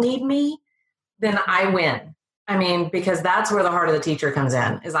don't need me, then I win. Because that's where the heart of the teacher comes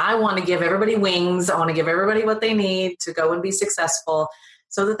in, is I want to give everybody wings. I want to give everybody what they need to go and be successful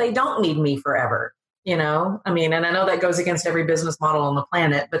so that they don't need me forever. And I know that goes against every business model on the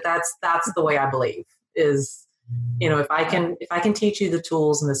planet, but that's the way I believe is, if I can teach you the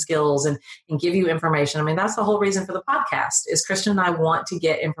tools and the skills and give you information. That's the whole reason for the podcast is Kristen and I want to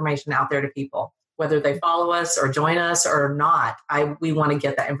get information out there to people, whether they follow us or join us or not. We want to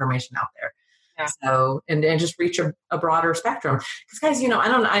get that information out there. Yeah. So, and just reach a broader spectrum. Because guys,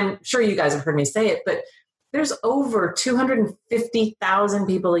 I'm sure you guys have heard me say it, but there's over 250,000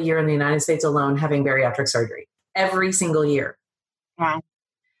 people a year in the United States alone having bariatric surgery every single year. Wow.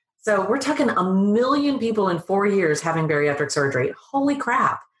 So we're talking 1 million people in 4 years having bariatric surgery. Holy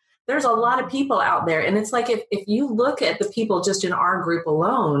crap. There's a lot of people out there. And it's like, if you look at the people just in our group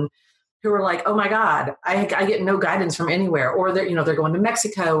alone who are like, oh my God, I get no guidance from anywhere, or they're going to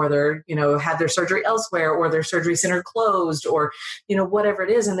Mexico, or they're, had their surgery elsewhere, or their surgery center closed, or, whatever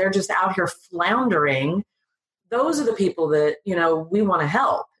it is. And they're just out here floundering. Those are the people that, we want to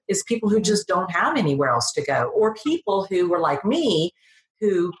help, is people who just don't have anywhere else to go, or people who were like me,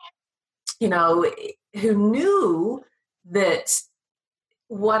 who, who knew that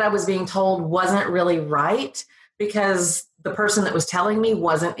what I was being told wasn't really right, because the person that was telling me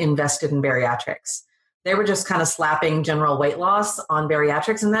wasn't invested in bariatrics. They were just kind of slapping general weight loss on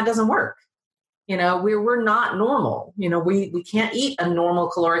bariatrics, and that doesn't work. We're not normal. We can't eat a normal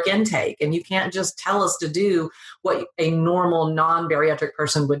caloric intake, and you can't just tell us to do what a normal non-bariatric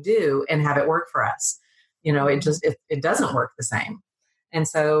person would do and have it work for us. It doesn't work the same. And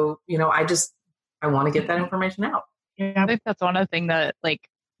so, I want to get that information out. Yeah, I think that's one of the things that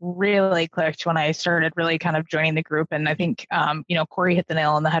really clicked when I started really kind of joining the group. And I think, Corey hit the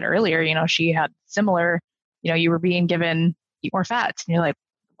nail on the head earlier. She had similar, you were being given eat more fats, and you're like,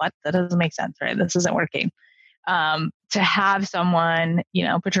 what? That doesn't make sense, right? This isn't working. To have someone,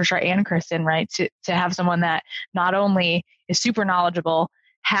 Patricia and Kristen, right? To have someone that not only is super knowledgeable,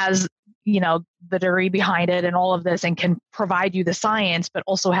 has, the degree behind it and all of this, and can provide you the science, but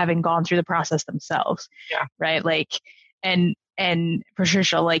also having gone through the process themselves. Yeah. Right. And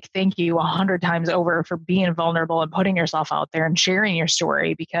Patricia, thank you 100 times over for being vulnerable and putting yourself out there and sharing your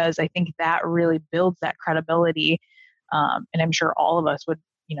story, because I think that really builds that credibility. And I'm sure all of us would,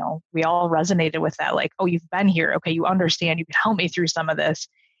 we all resonated with that. Oh, you've been here. Okay. You understand. You can help me through some of this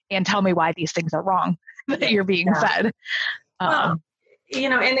and tell me why these things are wrong that you're being fed.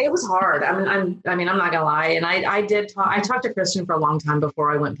 And it was hard. I'm not gonna lie. And I talked to Kristen for a long time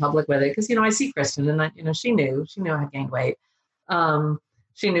before I went public with it. Cause I see Kristen, and she knew I had gained weight.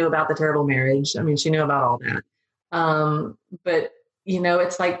 She knew about the terrible marriage. She knew about all that. But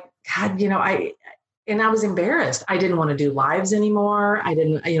it's like, God, I was embarrassed. I didn't want to do lives anymore. I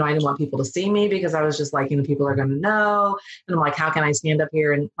didn't want people to see me, because I was just like, people are going to know. And I'm like, how can I stand up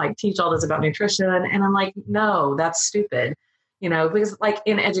here and teach all this about nutrition? And I'm like, no, that's stupid. Because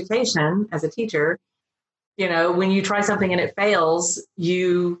in education as a teacher, when you try something and it fails,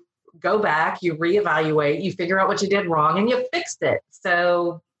 you go back, you reevaluate, you figure out what you did wrong, and you fixed it.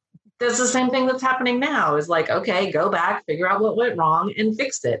 So that's the same thing that's happening now, is okay, go back, figure out what went wrong and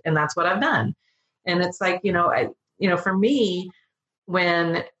fix it. And that's what I've done. And it's for me,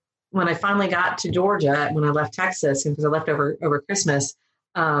 when I finally got to Georgia, when I left Texas, because I left over Christmas,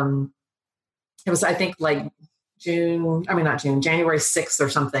 it was, I think January 6th or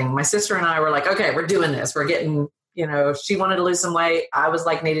something. My sister and I were like, okay, we're doing this. We're getting, she wanted to lose some weight. I was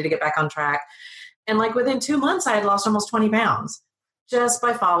needed to get back on track. And within 2 months, I had lost almost 20 pounds just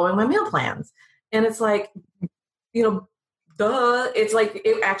by following my meal plans. And it's it's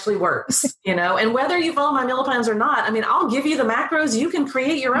it actually works, and whether you follow my meal plans or not, I'll give you the macros. You can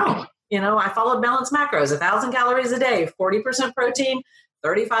create your own. I followed balanced macros, 1,000 calories a day, 40% protein,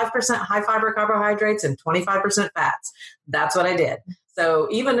 35% high fiber carbohydrates, and 25% fats. That's what I did. So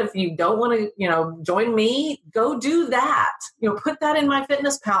even if you don't want to, join me, go do that. Put that in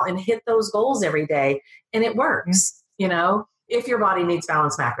MyFitnessPal and hit those goals every day. And it works, if your body needs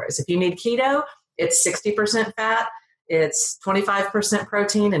balanced macros. If you need keto, it's 60% fat, it's 25%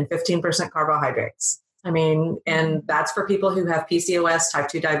 protein, and 15% carbohydrates. And that's for people who have PCOS, type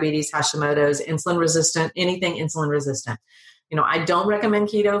 2 diabetes, Hashimoto's, insulin resistant, anything insulin resistant. I don't recommend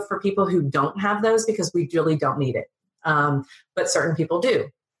keto for people who don't have those, because we really don't need it. But certain people do.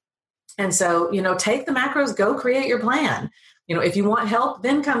 And so, take the macros, go create your plan. If you want help,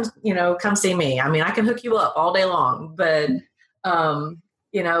 then come see me. I can hook you up all day long, but,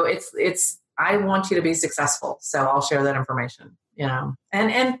 I want you to be successful. So I'll share that information, and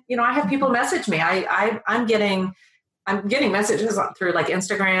I have people message me. I'm getting messages through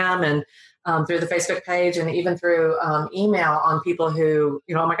Instagram and through the Facebook page, and even through email on people who,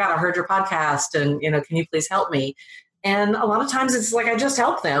 oh my God, I heard your podcast, and, can you please help me? And a lot of times it's I just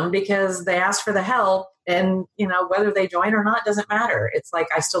help them because they asked for the help, and, whether they join or not doesn't matter. It's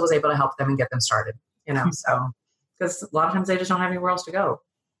I still was able to help them and get them started, so, because a lot of times they just don't have anywhere else to go.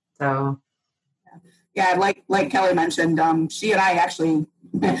 So. Yeah, like Kelly mentioned, she and I actually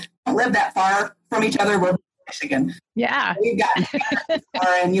don't live that far from each other. We're Michigan. Yeah. We've gotten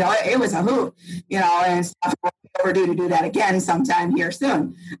and, it was a hoot, and stuff. We're overdue to do that again sometime here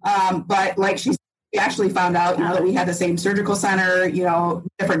soon. But we actually found out, that we had the same surgical center,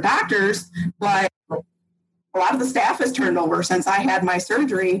 different doctors, but a lot of the staff has turned over since I had my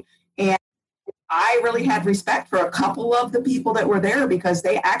surgery. And I really had respect for a couple of the people that were there, because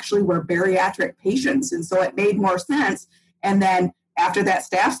they actually were bariatric patients. And so it made more sense. And then after that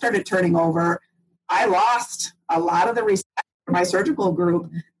staff started turning over, I lost a lot of the respect for my surgical group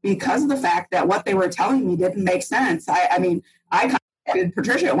because of the fact that what they were telling me didn't make sense. I contacted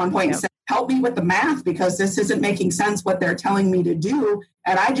Patricia at one point and said, help me with the math, because this isn't making sense what they're telling me to do.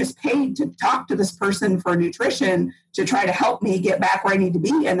 And I just paid to talk to this person for nutrition to try to help me get back where I need to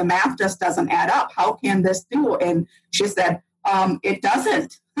be. And the math just doesn't add up. How can this do? And she said, It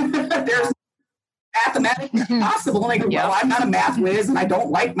doesn't. There's mathematically possible. And I go, well, I'm not a math whiz and I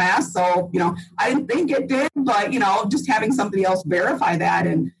don't like math. So, I didn't think it did, but, just having somebody else verify that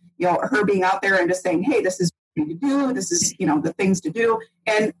and, her being out there and just saying, hey, this is what you need to do. This is, the things to do.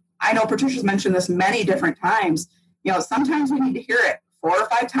 And I know Patricia's mentioned this many different times. Sometimes we need to hear it 4 or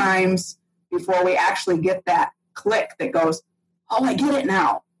 5 times before we actually get that click that goes, oh, I get it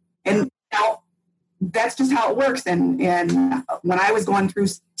now. And that's just how it works. And when I was going through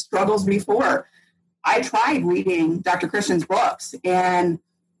struggles before, I tried reading Dr. Christian's books, and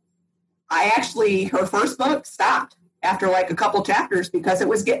her first book stopped after like a couple chapters because it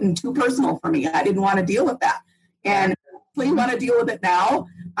was getting too personal for me. I didn't want to deal with that. And we want to deal with it now.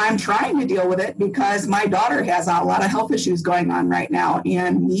 I'm trying to deal with it because my daughter has a lot of health issues going on right now.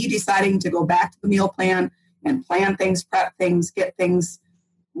 And me deciding to go back to the meal plan and plan things, prep things, get things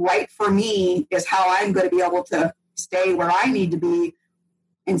right for me is how I'm going to be able to stay where I need to be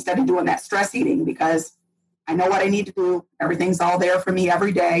instead of doing that stress eating, because I know what I need to do. Everything's all there for me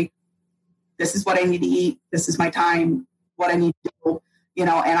every day. This is what I need to eat. This is my time, what I need to do, and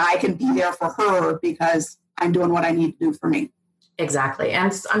I can be there for her because I'm doing what I need to do for me. Exactly.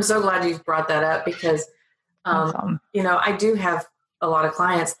 And I'm so glad you brought that up because, I do have a lot of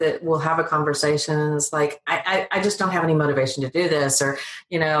clients that will have a conversation and it's like, I just don't have any motivation to do this, or,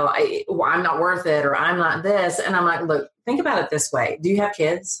 I'm not worth it, or I'm not this. And I'm like, look, think about it this way. Do you have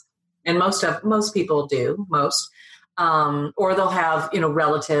kids? And most people do, or they'll have,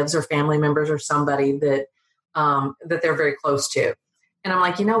 relatives or family members or somebody that they're very close to. And I'm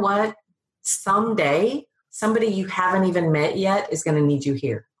like, you know what? Someday, somebody you haven't even met yet is going to need you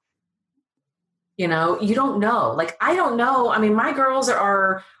here. You don't know. Like, I don't know. I mean, my girls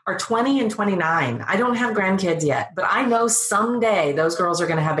are 20 and 29. I don't have grandkids yet, but I know someday those girls are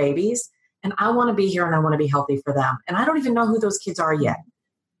going to have babies, and I want to be here and I want to be healthy for them. And I don't even know who those kids are yet.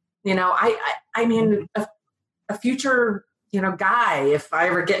 I mean, a future, guy, if I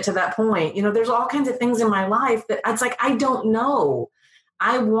ever get to that point, there's all kinds of things in my life that it's like, I don't know.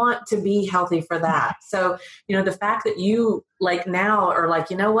 I want to be healthy for that. So, the fact that you like now are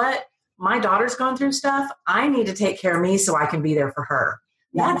like, you know what? My daughter's going through stuff. I need to take care of me so I can be there for her.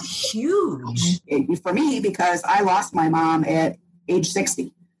 That's huge. For me, because I lost my mom at age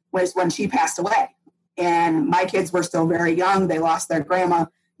 60, was when she passed away. And my kids were still very young. They lost their grandma.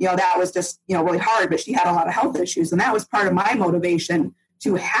 That was just, really hard, but she had a lot of health issues. And that was part of my motivation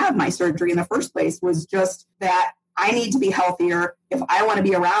to have my surgery in the first place, was just that I need to be healthier. If I want to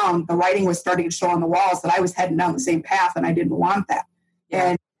be around, the writing was starting to show on the walls that I was heading down the same path, and I didn't want that.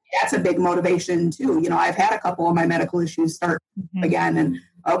 And that's a big motivation too. I've had a couple of my medical issues start again, and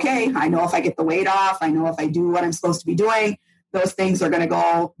okay, I know if I get the weight off, I know if I do what I'm supposed to be doing, those things are going to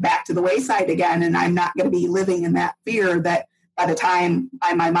go back to the wayside again. And I'm not going to be living in that fear that by the time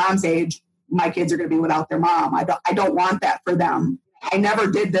I'm my mom's age, my kids are going to be without their mom. I don't want that for them. I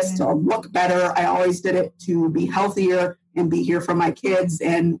never did this to look better. I always did it to be healthier and be here for my kids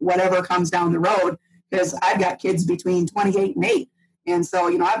and whatever comes down the road, because I've got kids between 28 and 8. And so,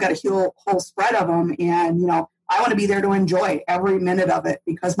 I've got a whole spread of them. And, I want to be there to enjoy every minute of it,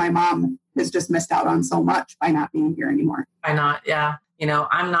 because my mom has just missed out on so much by not being here anymore. By not, yeah.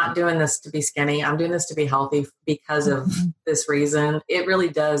 I'm not doing this to be skinny. I'm doing this to be healthy because of this reason. It really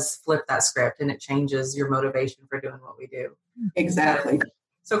does flip that script, and it changes your motivation for doing what we do. Exactly.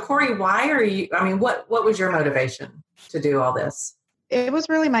 So Corey, why are you, what was your motivation to do all this? It was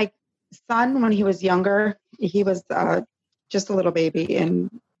really my son when he was younger. He was just a little baby,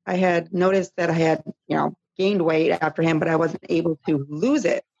 and I had noticed that I had, gained weight after him, but I wasn't able to lose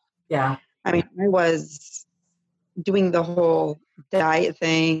it. Yeah. I was doing the whole diet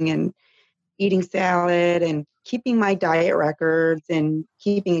thing and eating salad and keeping my diet records and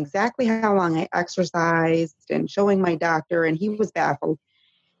keeping exactly how long I exercised and showing my doctor, and he was baffled.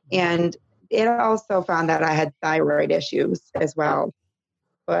 And it also found that I had thyroid issues as well,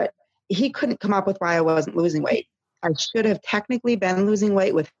 but he couldn't come up with why I wasn't losing weight. I should have technically been losing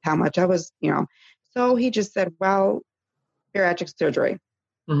weight with how much I was, So he just said, well, bariatric surgery.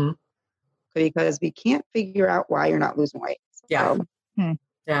 Mm-hmm. Because we can't figure out why you're not losing weight. Yeah. So,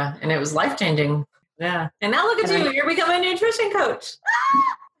 yeah. And it was life-changing. Yeah. And now look at you. You're becoming a nutrition coach.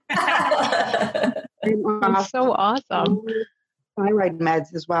 That's so awesome. Thyroid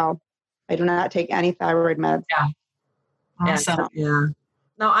meds as well. I do not take any thyroid meds. Yeah. Awesome. Yeah.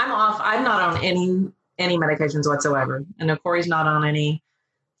 No, I'm off. I'm not on any medications whatsoever. And Corey's not on any.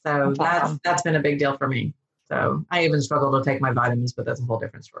 So that's been a big deal for me. So I even struggle to take my vitamins, but that's a whole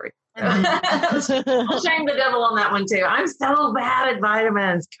different story. I'll shame the devil on that one too. I'm so bad at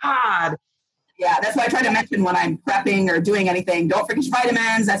vitamins. God. Yeah, that's why I try to mention when I'm prepping or doing anything, don't forget your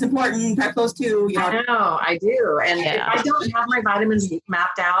vitamins. That's important. Prep those too. You know, I know, I do. And if I don't have my vitamins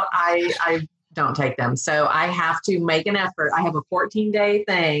mapped out, I don't take them. So I have to make an effort. I have a 14-day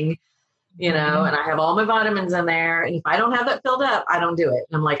thing, you know, and I have all my vitamins in there. And if I don't have that filled up, I don't do it.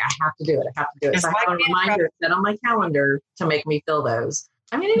 And I'm like, I have to do it. I have to do it. So I have a reminder set on my calendar to make me fill those.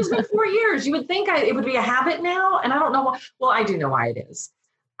 I mean, it has been 4 years. You would think it would be a habit now. And I don't know why. Well, I do know why it is.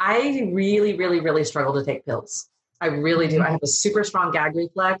 I really, really, really struggle to take pills. I really do. I have a super strong gag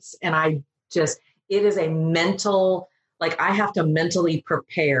reflex, and it is a mental, like I have to mentally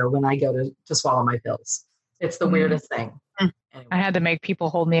prepare when I go to swallow my pills. It's the weirdest thing. Anyway. I had to make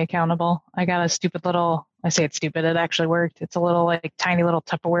people hold me accountable. I got a stupid little, I say it's stupid, it actually worked. It's a little like tiny little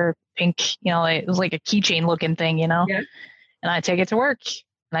Tupperware pink, you know, it was like a keychain looking thing, you know, and I take it to work.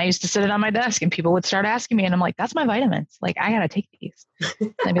 And I used to sit it on my desk and people would start asking me and I'm like, that's my vitamins. Like, I got to take these.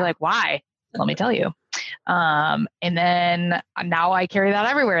 And I'd be like, why? Let me tell you. And then now I carry that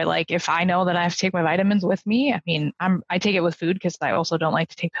everywhere. Like if I know that I have to take my vitamins with me, I mean, I take it with food because I also don't like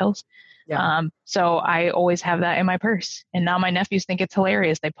to take pills. Yeah. So I always have that in my purse. And now my nephews think it's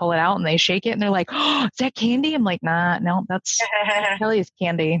hilarious. They pull it out and they shake it and they're like, oh, is that candy? I'm like, nah, no, that's Kelly's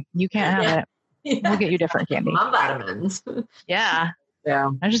candy. You can't have it. We'll get you different candy. My vitamins. Yeah.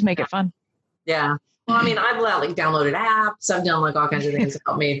 Yeah. I just make it fun. Yeah. Well, I mean, I've downloaded apps. I've done like all kinds of things to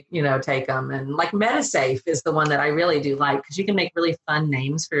help me, you know, take them. And like Medisafe is the one that I really do like because you can make really fun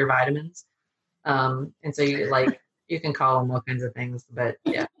names for your vitamins. And so you can call them all kinds of things. But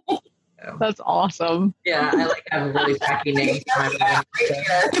yeah. So, that's awesome. Yeah. I like having really tacky names. I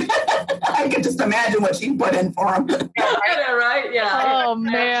can just imagine what she put in for them. Right? Yeah. Oh,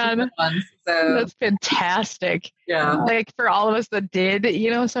 man. So, that's fantastic. Yeah. Like for all of us that did,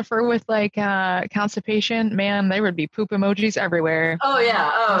 you know, suffer with like constipation, man, there would be poop emojis everywhere. Oh yeah.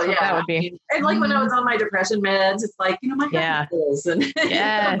 Oh yeah. That would be. And like when I was on my depression meds, it's like, you know, my head pills and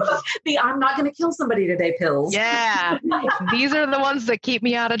the I'm not going to kill somebody today pills. Yeah. These are the ones that keep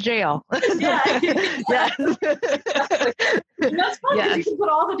me out of jail. Yeah. Yes. And that's fun because you can put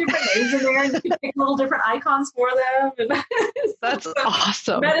all the different names in there and you can pick little different icons for them. And that's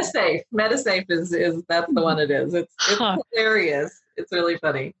awesome. Medisafe is that's the one it is. It's hilarious. It's really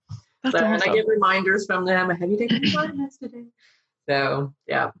funny. That's awesome. And I get reminders from them. Have you taken your vitamins today? So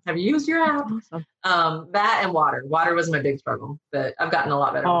yeah. Have you used your app? Awesome. That and water. Water was my big struggle, but I've gotten a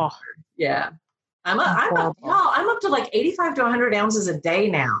lot better. With water. Yeah. I'm up to like 85 to 100 ounces a day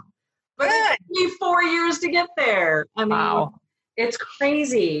now. But it took me 4 years to get there. I mean, it's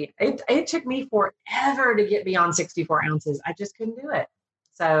crazy. It took me forever to get beyond 64 ounces. I just couldn't do it.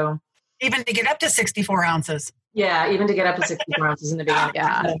 So even to get up to 64 ounces. Yeah, even to get up to 64 ounces in the beginning. I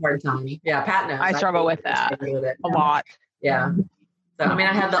had a hard time. Yeah, Pat knows. I struggle with that a lot. Yeah. So, I mean,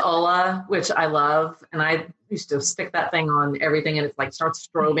 I had the Ola, which I love, and I used to stick that thing on everything, and it's like starts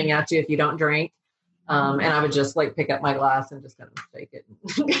strobing at you if you don't drink. And I would just like pick up my glass and just kind of shake it and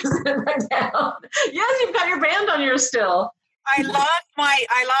sit it back down. Yes, you've got your band on yours still. I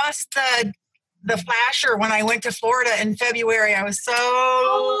lost the flasher when I went to Florida in February. I was so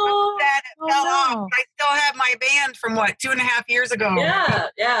sad it fell off. I still have my band from 2.5 years ago.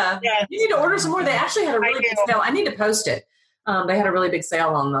 Yeah. You need to order some more. They actually had a really big sale. I need to post it. They had a really big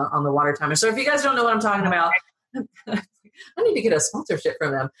sale on the water timer. So if you guys don't know what I'm talking about, I need to get a sponsorship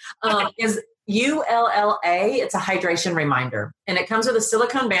from them. Is ULLA. It's a hydration reminder, and it comes with a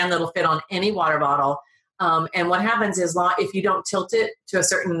silicone band that'll fit on any water bottle. And what happens is, if you don't tilt it to a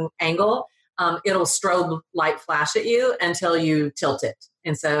certain angle, it'll strobe light flash at you until you tilt it.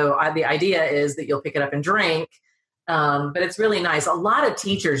 And so the idea is that you'll pick it up and drink. But it's really nice. A lot of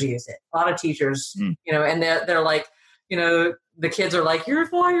teachers use it. A lot of teachers, you know, and they're like, you know, the kids are like, you're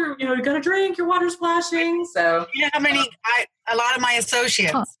fire, you know, you got to drink, your water's flashing. So, you know how many, a lot of my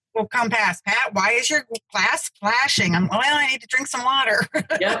associates will come past, Pat, why is your glass flashing? I need to drink some water.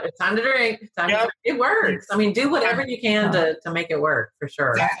 Yep, it's time to drink. It works. I mean, do whatever you can to make it work, for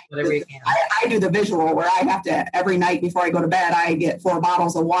sure. Yeah. Whatever you can. I do the visual where I have to, every night before I go to bed, I get 4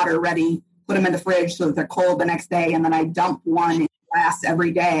 bottles of water ready, put them in the fridge so that they're cold the next day, and then I dump one in glass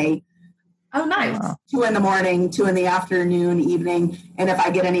every day. Oh, nice. 2 in the morning, 2 in the afternoon, evening. And if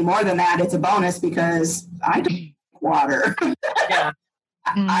I get any more than that, it's a bonus because I don't drink water. Yeah.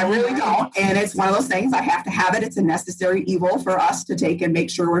 I really don't. And it's one of those things, I have to have it. It's a necessary evil for us to take and make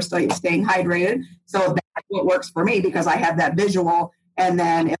sure we're staying hydrated. So that's what works for me because I have that visual. And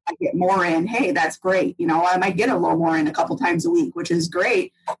then if I get more in, hey, that's great. You know, I might get a little more in a couple times a week, which is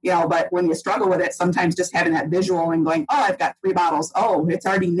great. You know, but when you struggle with it, sometimes just having that visual and going, oh, I've got 3 bottles. Oh, it's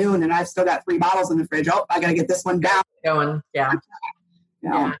already noon and I've still got 3 bottles in the fridge. Oh, I got to get this one down. Going, yeah. You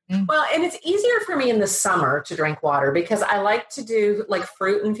know? Yeah. Well, and it's easier for me in the summer to drink water because I like to do like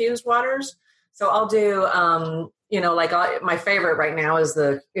fruit infused waters. So I'll do, my favorite right now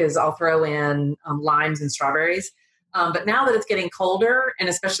is I'll throw in limes and strawberries. But now that it's getting colder, and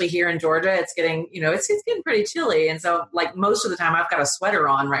especially here in Georgia, it's getting, it's getting pretty chilly. And so like most of the time I've got a sweater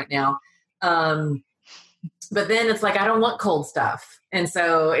on right now. But then it's like, I don't want cold stuff. And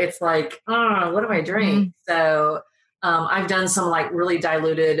so it's like, oh, what do I drink? Mm-hmm. So I've done some like really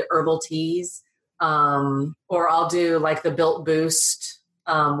diluted herbal teas, or I'll do like the Built Boost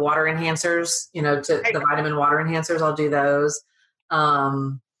water enhancers, the vitamin water enhancers. I'll do those.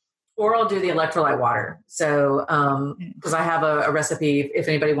 Or I'll do the electrolyte water. So, because I have a recipe, if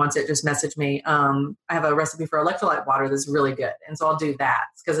anybody wants it, just message me. I have a recipe for electrolyte water that's really good. And so I'll do that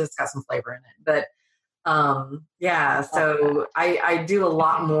because it's got some flavor in it. But so I do a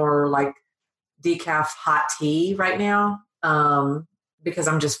lot more like decaf hot tea right now because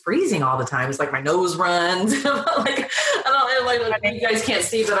I'm just freezing all the time. It's like my nose runs. Like, you guys can't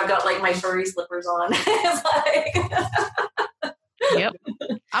see, but I've got like my furry slippers on. It's like... Yep.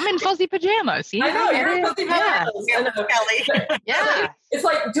 I'm in fuzzy pajamas. See? I know, you're in fuzzy pajamas. Yeah. Kelly. Yeah. It's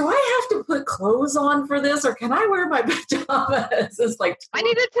like, do I have to put clothes on for this or can I wear my pajamas? It's like, I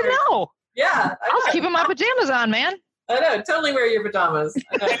needed to know. Yeah. I was keeping my pajamas on, man. I know. Totally wear your pajamas.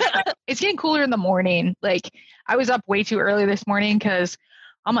 It's getting cooler in the morning. Like, I was up way too early this morning because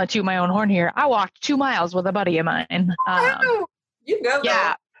I'm going to toot my own horn here. I walked 2 miles with a buddy of mine. You can go.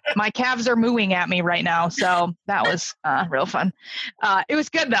 Yeah. My calves are mooing at me right now. So that was real fun. It was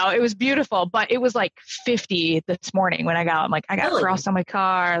good though. It was beautiful, but it was like 50 this morning when I got, I'm like, I got frost on my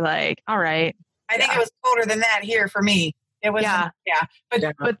car. Like, all right. I think it was colder than that here for me. It was, But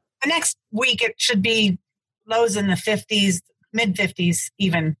the next week it should be lows in the 50s, mid 50s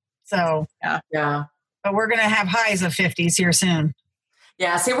even. So, yeah. But we're going to have highs of 50s here soon.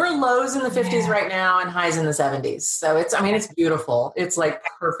 Yeah, see, we're lows in the 50s right now and highs in the 70s. So it's beautiful. It's like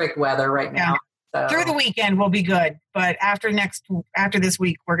perfect weather right now. So. Through the weekend will be good, but after this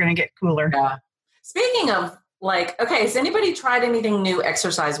week, we're going to get cooler. Yeah. Speaking of has anybody tried anything new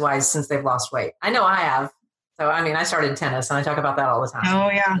exercise-wise since they've lost weight? I know I have. So, I started tennis and I talk about that all the time. Oh,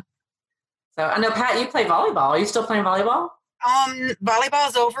 yeah. So I know, Pat, you play volleyball. Are you still playing volleyball?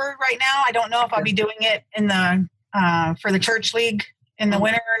 Volleyball's over right now. I don't know if I'll be doing it in the for the church league in the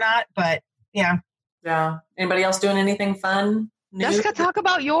winter or not, but yeah. Yeah. Anybody else doing anything fun? Jessica, talk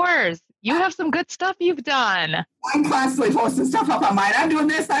about yours. You have some good stuff you've done. I'm constantly posting stuff up on mine. I'm doing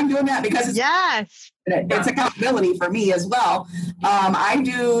this, I'm doing that because it's accountability for me as well. I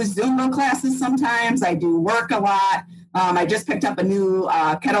do Zumba classes sometimes. I do work a lot. I just picked up a new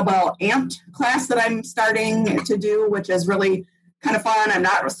kettlebell amped class that I'm starting to do, which is really kind of fun. I'm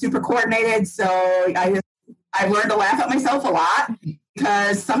not super coordinated, so I've learned to laugh at myself a lot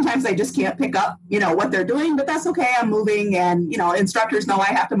because sometimes I just can't pick up, what they're doing, but that's okay. I'm moving and, instructors know I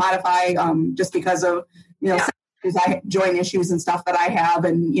have to modify just because of, joint issues and stuff that I have.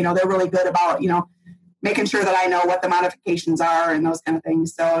 And, they're really good about, making sure that I know what the modifications are and those kind of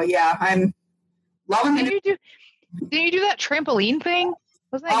things. So, yeah, I'm loving it. Did you do that trampoline thing?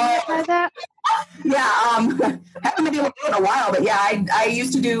 Wasn't that you tried that? Yeah, haven't been able to do it in a while, but yeah, I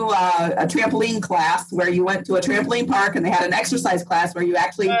used to do a trampoline class where you went to a trampoline park and they had an exercise class where you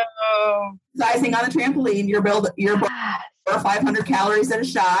actually exercising on the trampoline. You're 500 calories at a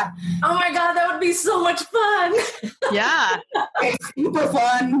shot. Oh my God, that would be so much fun. Yeah. It's super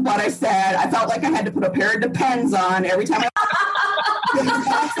fun. What I said, I felt like I had to put a pair of Depends on every time I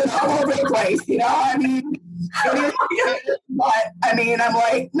all over the place, but I'm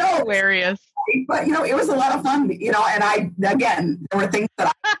like, no. Hilarious. But it was a lot of fun, and there were things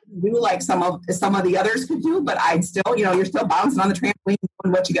that I could do like some of the others could do, but I'd still, you're still bouncing on the trampoline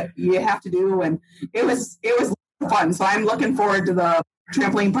doing what you have to do, and it was fun. So I'm looking forward to the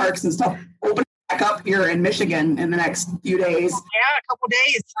trampoline parks and stuff opening back up here in Michigan in the next few days. Yeah, a couple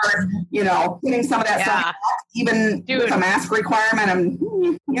days. Or, getting some of that stuff back, even with a mask requirement.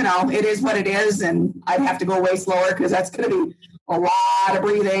 It is what it is, and I'd have to go way slower because that's going to be a lot of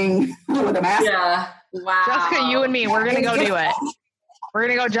breathing with a mask. Yeah. Wow. Jessica, you and me, we're going to go do it. We're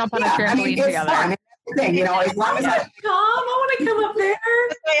going to go jump on a trampoline together. Fun. As long as I want to come up there.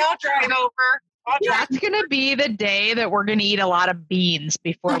 I'll drive over. That's going to be the day that we're going to eat a lot of beans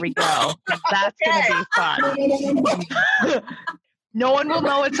before we go. That's going to be fun. No one will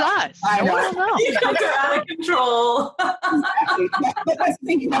know it's us. No one will know. You guys are out of control. Exactly. That's the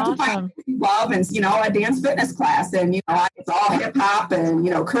thing. You have to find love and, a dance fitness class. And, it's all hip hop and,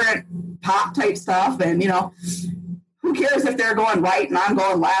 current pop type stuff. And, who cares if they're going right and I'm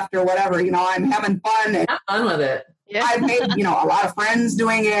going left or whatever. I'm having fun. And have fun with it. I've made, a lot of friends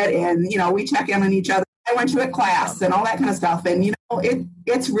doing it, and, we check in on each other. I went to a class and all that kind of stuff. And,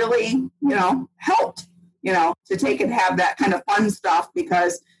 it's really, helped, to take and have that kind of fun stuff,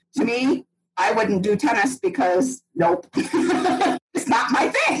 because to me, I wouldn't do tennis because nope, it's not my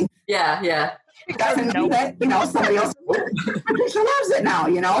thing. Yeah. It doesn't mean that, somebody else Patricia loves it now,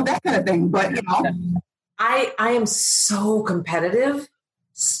 that kind of thing. But, I am so competitive.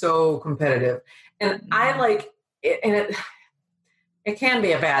 And I like it, and it can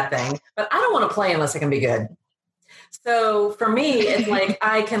be a bad thing, but I don't want to play unless I can be good. So for me, it's like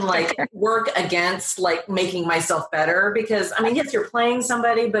I can like work against like making myself better, because I mean, yes, you're playing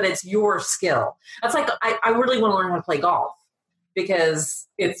somebody, but it's your skill. That's like I really want to learn how to play golf, because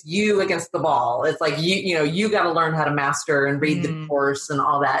it's you against the ball. It's like you got to learn how to master and read the course and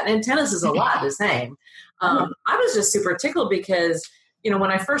all that. And tennis is a lot the same. I was just super tickled because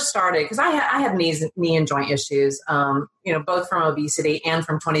when I first started, because I have knee and joint issues, both from obesity and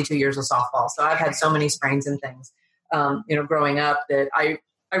from 22 years of softball. So I've had so many sprains and things, growing up, that I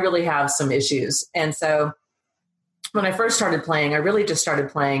really have some issues. And so when I first started playing, I really just started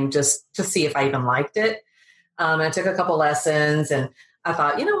playing just to see if I even liked it. I took a couple lessons and I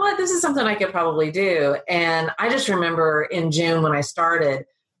thought, you know what, this is something I could probably do. And I just remember in June when I started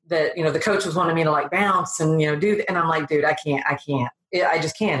that, the coach was wanting me to like bounce and, and I'm like, dude, I can't. I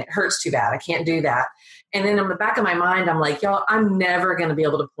just can't. It hurts too bad. I can't do that. And then in the back of my mind, I'm like, y'all, I'm never going to be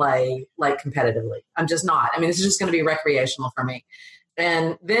able to play like competitively. I'm just not. I mean, this is just going to be recreational for me.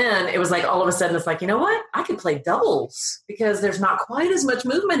 And then it was like, all of a sudden it's like, you know what? I could play doubles because there's not quite as much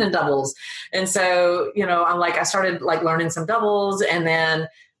movement in doubles. And so, I'm like, I started like learning some doubles. And then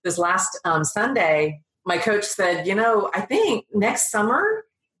this last Sunday, my coach said, I think next summer,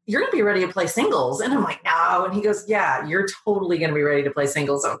 you're going to be ready to play singles. And I'm like, no. And he goes, yeah, you're totally going to be ready to play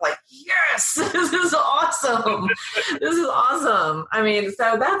singles. I'm like, yes, this is awesome. This is awesome. I mean,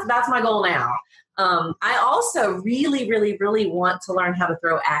 so that's my goal now. I also really, really, really want to learn how to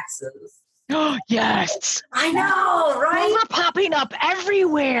throw axes. Oh, yes. I know, right? Those are popping up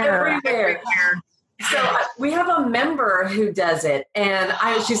everywhere. So we have a member who does it, and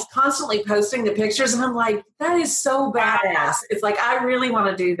she's constantly posting the pictures, and I'm like, that is so badass. It's like, I really want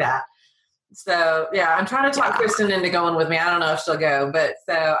to do that. So yeah, I'm trying to talk Kristen into going with me. I don't know if she'll go, but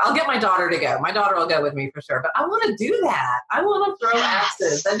so I'll get my daughter to go. My daughter will go with me for sure, but I want to do that. I want to throw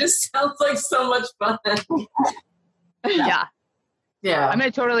axes. That just sounds like so much fun. Yeah. I'm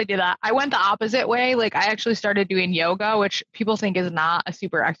going to totally do that. I went the opposite way. Like I actually started doing yoga, which people think is not a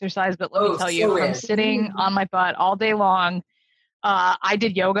super exercise, but let me tell you, from sitting on my butt all day long, I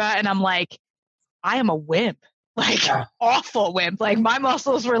did yoga and I'm like, I am a wimp, awful wimp. Like my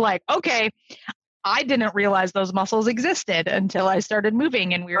muscles were like, okay, I didn't realize those muscles existed until I started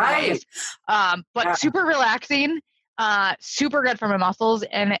moving in weird ways. But super relaxing, super good for my muscles.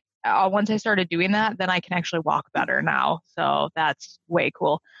 And once I started doing that, then I can actually walk better now. So that's way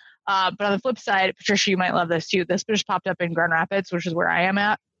cool. But on the flip side, Patricia, you might love this too. This just popped up in Grand Rapids, which is where I am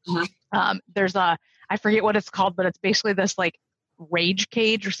at. There's I forget what it's called, but it's basically this like rage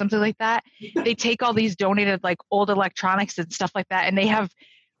cage or something like that. They take all these donated like old electronics and stuff like that, and they have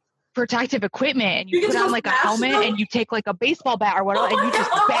protective equipment, and you put on like a helmet and you take like a baseball bat or whatever, and you just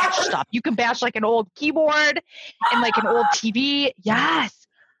bash stuff. You can bash like an old keyboard and like an old TV. Yes.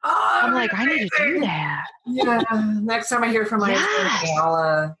 I'm like, I need to do that. Yeah. Next time I hear from my attorney,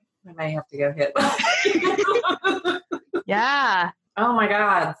 I may have to go hit. Yeah. Oh my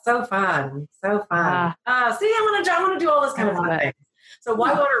God. So fun. See, I want to do all this kind of fun things. So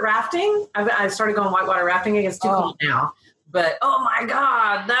whitewater rafting, I've started going whitewater rafting. It's too cold now. But oh my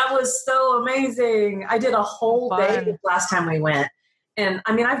God, that was so amazing. I did a whole day last time we went. And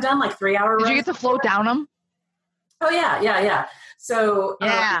I mean, I've done like 3-hour runs. Did you get to float down them? Oh yeah. So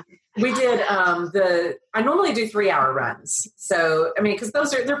we did I normally do 3-hour runs. So, I mean, cause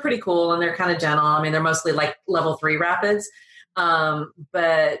they're pretty cool and they're kind of gentle. I mean, they're mostly like level 3 rapids.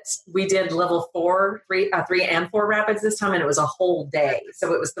 But we did level 3 and 4 rapids this time. And it was a whole day.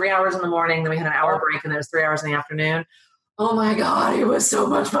 So it was 3 hours in the morning. Then we had an hour break and then it was 3 hours in the afternoon. Oh my God, it was so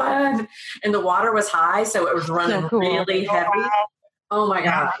much fun. And the water was high. So it was running really heavy. Oh my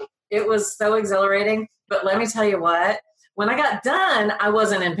God. It was so exhilarating. But let me tell you what, when I got done, I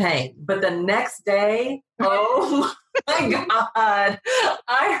wasn't in pain. But the next day, oh my God,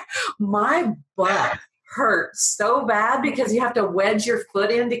 my butt hurt so bad because you have to wedge your foot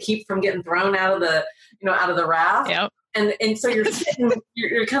in to keep from getting thrown out of the raft. Yep. And so you're sitting,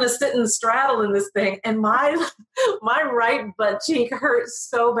 you're kind of sitting straddled in this thing. And my right butt cheek hurts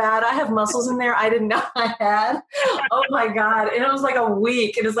so bad. I have muscles in there I didn't know I had. Oh my God. And it was like a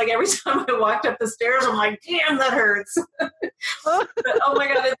week. And it's like every time I walked up the stairs, I'm like, damn, that hurts. But, oh my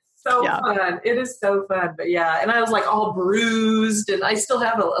God, it's so fun. It is so fun. But yeah, and I was like all bruised, and I still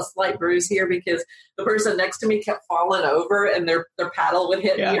have a slight bruise here because the person next to me kept falling over and their paddle would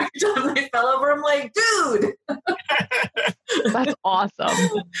hit me every time they fell over. I'm like, dude. That's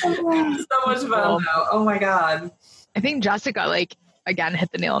awesome. So much fun though. Oh my God. I think Jessica, like, again, hit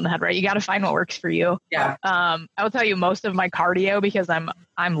the nail on the head, right? You got to find what works for you. Yeah. I will tell you most of my cardio, because I'm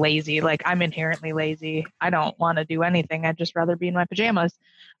lazy. Like, I'm inherently lazy. I don't want to do anything. I'd just rather be in my pajamas.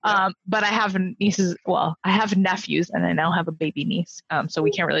 But I have nieces. Well, I have nephews, and I now have a baby niece. So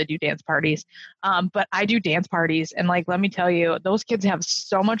we can't really do dance parties. But I do dance parties, and like, let me tell you, those kids have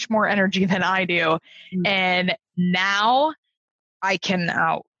so much more energy than I do. Mm-hmm. And now I can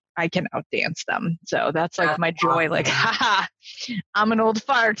outdance them. So that's like my joy. Like, haha, I'm an old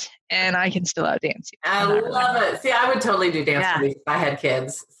fart and I can still outdance you. I love it. See, I would totally do dance parties if I had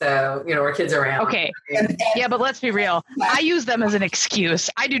kids. So, or kids around. Okay. Yeah, but let's be real. I use them as an excuse.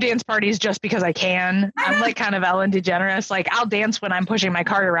 I do dance parties just because I can. I'm like kind of Ellen DeGeneres. Like, I'll dance when I'm pushing my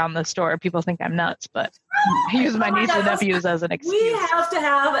cart around the store. People think I'm nuts, but I use my nieces and nephews as an excuse. We have to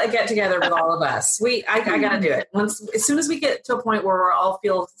have a get together with all of us. I got to do it. As soon as we get to a point where we all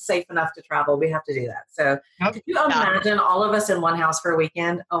feel safe enough to travel, we have to do that. So could you imagine all of us in one house for a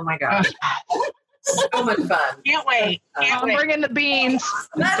weekend? Oh my gosh. So much fun. Can't wait. I'm bringing the beans.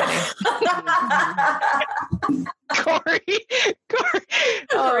 Corey.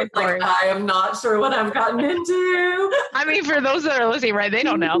 Oh, Corey. Like, I am not sure what I've gotten into. I mean, for those that are listening, right, they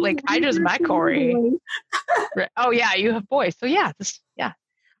don't know. Like, I just met Corey. Oh, yeah, you have boys. So, yeah.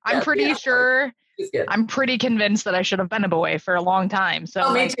 I'm pretty sure. I'm pretty convinced that I should have been a boy for a long time.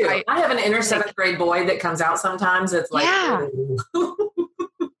 So, me too. I have an inner seventh grade boy that comes out sometimes. It's like,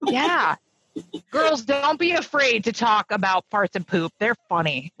 yeah. Girls, don't be afraid to talk about farts and poop. They're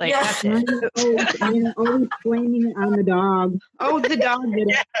funny. Like, that's it. I'm always blaming it on the dog. Oh, the dog did it.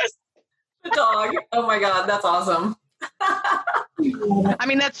 Yes. The dog. Oh my God, that's awesome. I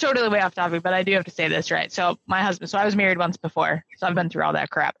mean, that's totally way off topic, but I do have to say this, right? So my husband, I was married once before, so I've been through all that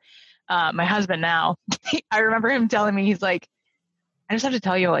crap. My husband now, I remember him telling me, he's like, I just have to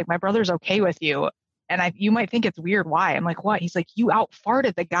tell you, like, my brother's okay with you. And you might think it's weird. Why? I'm like, what? He's like, you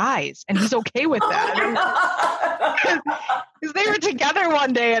out-farted the guys. And he's okay with that. Because they were together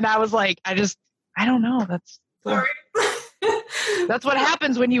one day. And I was like, I don't know. That's what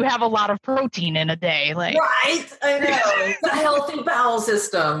happens when you have a lot of protein in a day. Like, right. I know. It's a healthy bowel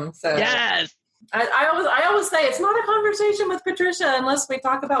system. So yes. I always say it's not a conversation with Patricia unless we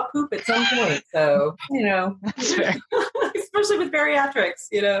talk about poop at some point. So, That's fair. Especially with bariatrics,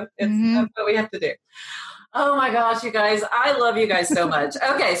 that's what we have to do. Oh my gosh, you guys, I love you guys so much.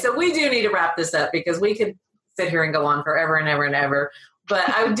 Okay, so we do need to wrap this up because we could sit here and go on forever and ever and ever. But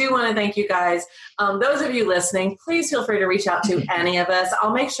I do want to thank you guys. Those of you listening, please feel free to reach out to any of us.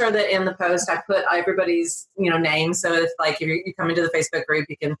 I'll make sure that in the post I put everybody's name. So if you come into the Facebook group,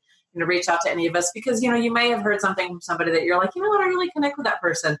 you can reach out to any of us because, you may have heard something from somebody that you're like, you know what, I really connect with that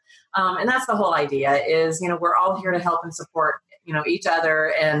person. And that's the whole idea is, we're all here to help and support, each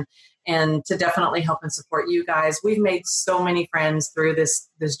other and to definitely help and support you guys. We've made so many friends through this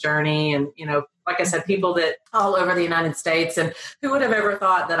journey. And, like I said, people that all over the United States, and who would have ever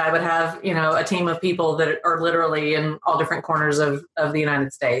thought that I would have, a team of people that are literally in all different corners of the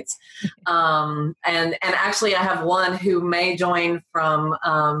United States. And actually I have one who may join from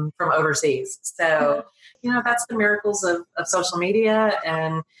overseas. So, that's the miracles of social media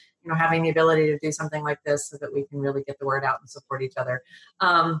and, having the ability to do something like this so that we can really get the word out and support each other.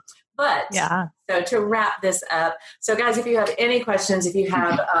 So to wrap this up, so guys, if you have any questions, if you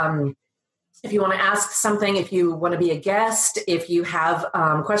have, if you want to ask something, if you want to be a guest, if you have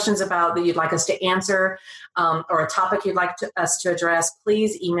questions about that you'd like us to answer, or a topic you'd like us to address,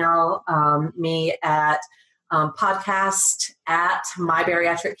 please email me at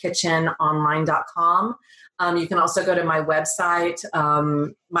podcast@mybariatrickitchenonline.com. You can also go to my website,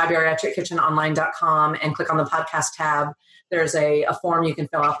 mybariatrickitchenonline.com, and click on the podcast tab. There's a form you can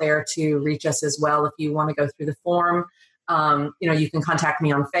fill out there to reach us as well. If you want to go through the form, you can contact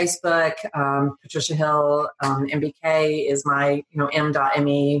me on Facebook. Patricia Hill, MBK is my,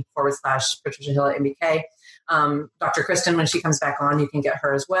 m.me/Patricia Hill at MBK. Dr. Kristen, when she comes back on, you can get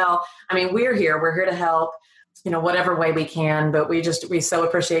her as well. I mean, we're here to help. whatever way we can, but we so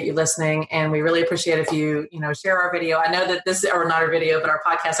appreciate you listening, and we really appreciate if you, share our video. I know that or not our video, but our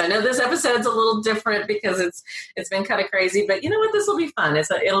podcast. I know this episode's a little different because it's been kind of crazy, but you know what? This will be fun.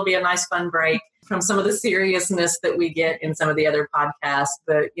 It'll be a nice, fun break from some of the seriousness that we get in some of the other podcasts.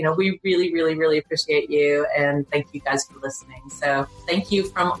 But, we really, really, really appreciate you, and thank you guys for listening. So thank you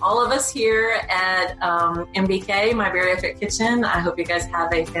from all of us here at MBK, My Bariatric Kitchen. I hope you guys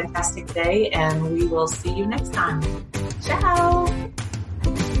have a fantastic day, and we will see you next time. Ciao.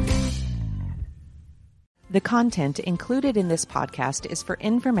 The content included in this podcast is for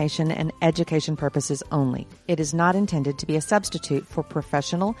information and education purposes only. It is not intended to be a substitute for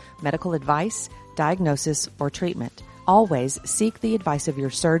professional medical advice, diagnosis, or treatment. Always seek the advice of your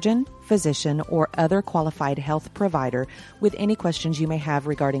surgeon, physician, or other qualified health provider with any questions you may have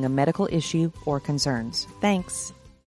regarding a medical issue or concerns. Thanks.